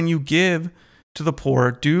 So when you give to the poor,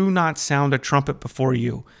 do not sound a trumpet before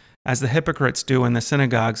you, as the hypocrites do in the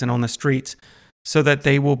synagogues and on the streets, so that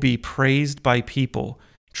they will be praised by people.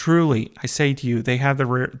 Truly, I say to you, they have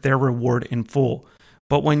their reward in full.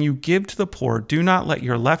 But when you give to the poor, do not let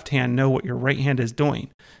your left hand know what your right hand is doing,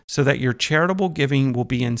 so that your charitable giving will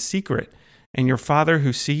be in secret, and your Father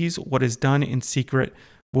who sees what is done in secret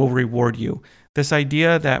will reward you. This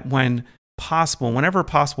idea that whenever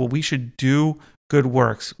possible, we should do good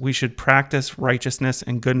works. We should practice righteousness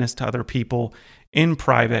and goodness to other people in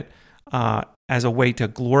private as a way to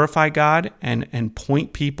glorify God and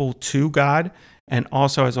point people to God, and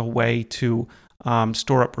also as a way to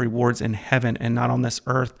store up rewards in heaven and not on this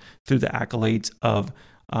earth through the accolades of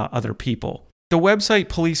other people. The website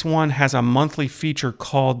Police One has a monthly feature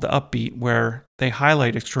called The Upbeat, where they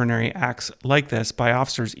highlight extraordinary acts like this by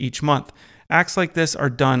officers each month. Acts like this are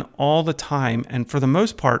done all the time and for the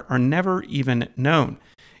most part are never even known.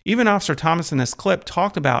 Even Officer Thomas in this clip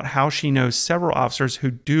talked about how she knows several officers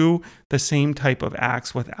who do the same type of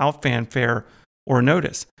acts without fanfare or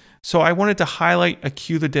notice. So I wanted to highlight a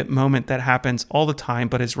cue the dip moment that happens all the time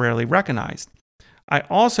but is rarely recognized. I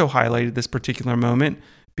also highlighted this particular moment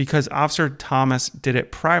because Officer Thomas did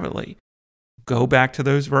it privately. Go back to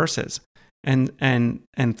those verses and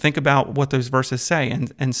think about what those verses say.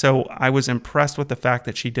 And so I was impressed with the fact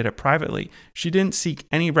that she did it privately. She didn't seek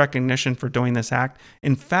any recognition for doing this act.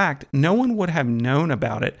 In fact, no one would have known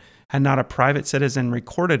about it had not a private citizen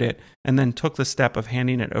recorded it and then took the step of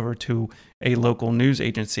handing it over to a local news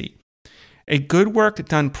agency. A good work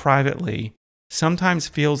done privately sometimes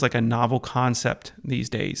feels like a novel concept these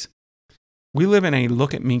days. We live in a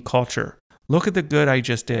look at me culture. Look at the good I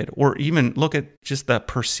just did, or even look at just the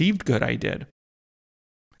perceived good I did.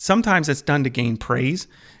 Sometimes it's done to gain praise,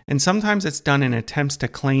 and sometimes it's done in attempts to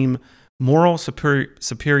claim moral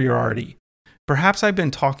superiority. Perhaps I've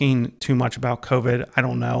been talking too much about COVID, I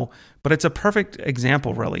don't know, but it's a perfect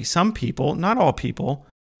example, really. Some people, not all people,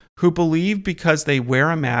 who believe because they wear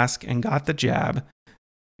a mask and got the jab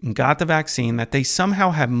and got the vaccine that they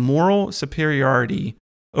somehow have moral superiority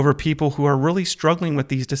over people who are really struggling with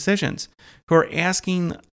these decisions, who are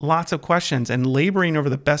asking lots of questions and laboring over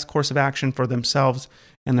the best course of action for themselves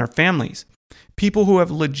and their families. People who have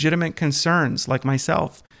legitimate concerns like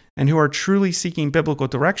myself and who are truly seeking biblical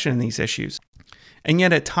direction in these issues. and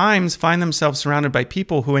yet at times find themselves surrounded by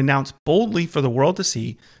people who announce boldly for the world to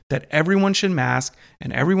see that everyone should mask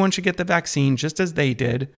and everyone should get the vaccine just as they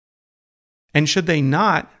did. And should they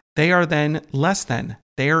not, they are then less than.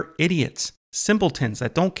 They are idiots, simpletons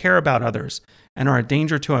that don't care about others and are a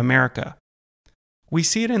danger to America. We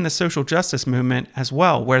see it in the social justice movement as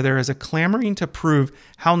well, where there is a clamoring to prove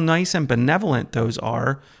how nice and benevolent those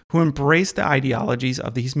are who embrace the ideologies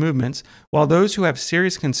of these movements, while those who have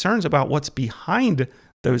serious concerns about what's behind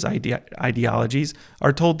those ideologies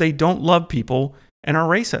are told they don't love people and are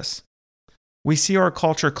racist. We see our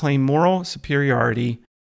culture claim moral superiority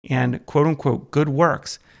and quote-unquote good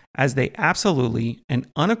works as they absolutely and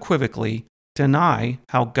unequivocally deny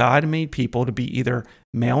how God made people to be either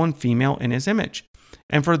male and female in his image.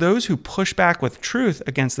 And for those who push back with truth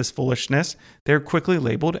against this foolishness, they're quickly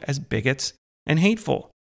labeled as bigots and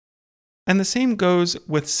hateful. And the same goes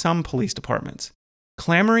with some police departments,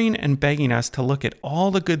 clamoring and begging us to look at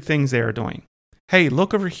all the good things they are doing. Hey,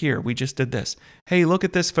 look over here, we just did this. Hey, look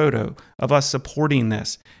at this photo of us supporting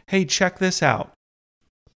this. Hey, check this out.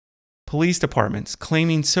 Police departments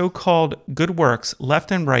claiming so-called good works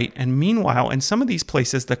left and right, and meanwhile, in some of these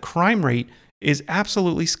places, the crime rate is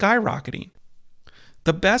absolutely skyrocketing.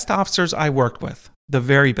 The best officers I worked with, the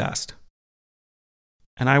very best,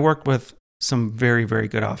 and I worked with some very, very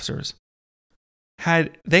good officers,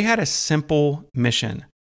 had a simple mission.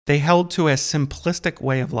 They held to a simplistic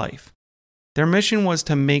way of life. Their mission was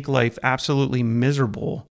to make life absolutely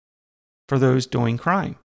miserable for those doing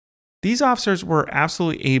crime. These officers were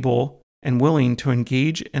absolutely able and willing to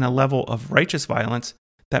engage in a level of righteous violence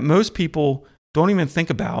that most people don't even think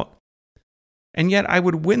about. And yet I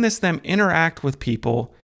would witness them interact with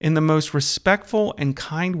people in the most respectful and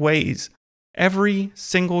kind ways every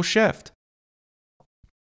single shift.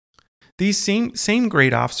 These same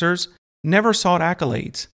great officers never sought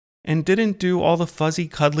accolades and didn't do all the fuzzy,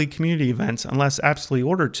 cuddly community events unless absolutely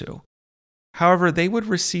ordered to. However, they would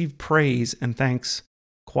receive praise and thanks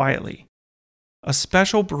quietly. A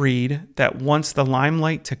special breed that wants the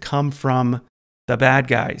limelight to come from the bad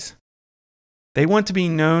guys. They want to be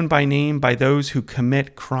known by name by those who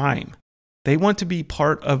commit crime. They want to be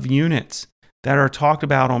part of units that are talked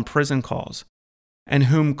about on prison calls and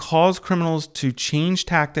whom cause criminals to change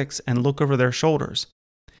tactics and look over their shoulders.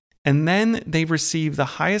 And then they receive the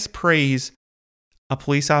highest praise a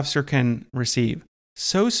police officer can receive,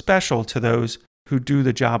 so special to those who do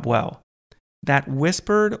the job well. That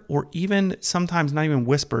whispered, or even sometimes not even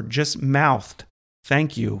whispered, just mouthed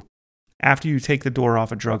thank you after you take the door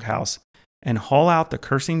off a drug house and haul out the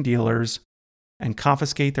cursing dealers and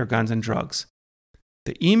confiscate their guns and drugs.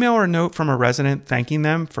 The email or note from a resident thanking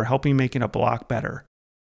them for helping making a block better.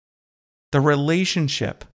 The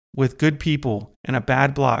relationship with good people in a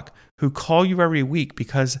bad block who call you every week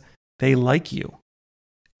because they like you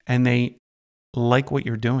and they like what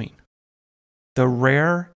you're doing. The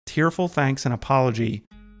rare, tearful thanks and apology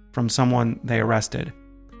from someone they arrested.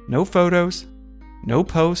 No photos, no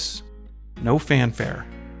posts, no fanfare.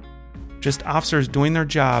 Just officers doing their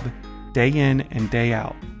job day in and day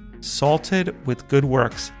out, salted with good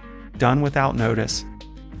works, done without notice.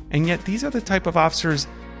 And yet these are the type of officers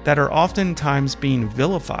that are oftentimes being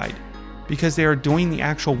vilified because they are doing the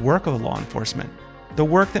actual work of law enforcement, the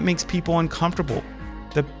work that makes people uncomfortable,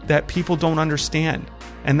 that people don't understand,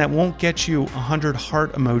 and that won't get you 100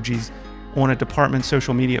 heart emojis on a department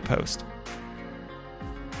social media post.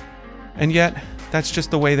 And yet, that's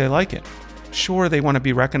just the way they like it. Sure, they want to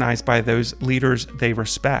be recognized by those leaders they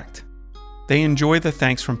respect. They enjoy the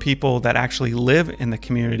thanks from people that actually live in the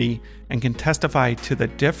community and can testify to the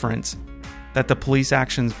difference that the police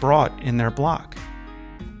actions brought in their block.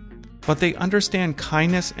 But they understand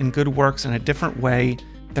kindness and good works in a different way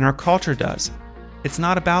than our culture does. It's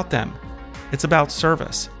not about them. It's about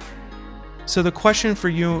service. So the question for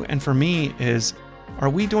you and for me is, are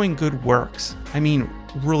we doing good works? I mean,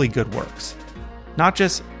 really good works. Not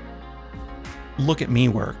just look at me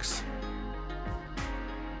works,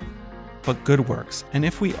 but good works. And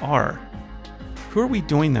if we are, who are we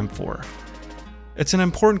doing them for? It's an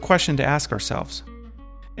important question to ask ourselves.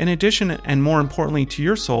 In addition, and more importantly to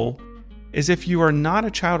your soul, is if you are not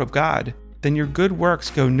a child of God, then your good works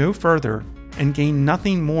go no further and gain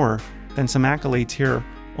nothing more than some accolades here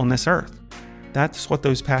on this earth. That's what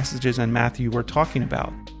those passages in Matthew were talking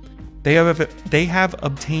about. They have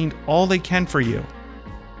obtained all they can for you.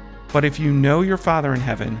 But if you know your Father in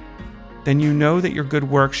heaven, then you know that your good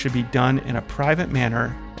works should be done in a private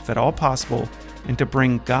manner, if at all possible, and to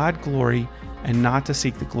bring God glory and not to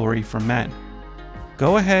seek the glory from men.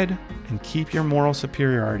 Go ahead and keep your moral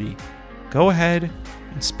superiority. Go ahead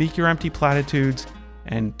and speak your empty platitudes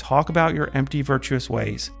and talk about your empty virtuous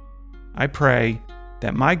ways. I pray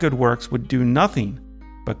that my good works would do nothing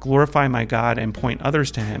but glorify my God and point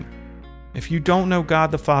others to Him. If you don't know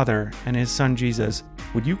God the Father and His Son Jesus,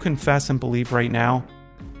 would you confess and believe right now?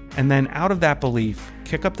 And then out of that belief,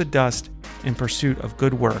 kick up the dust in pursuit of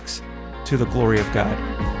good works to the glory of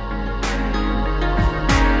God.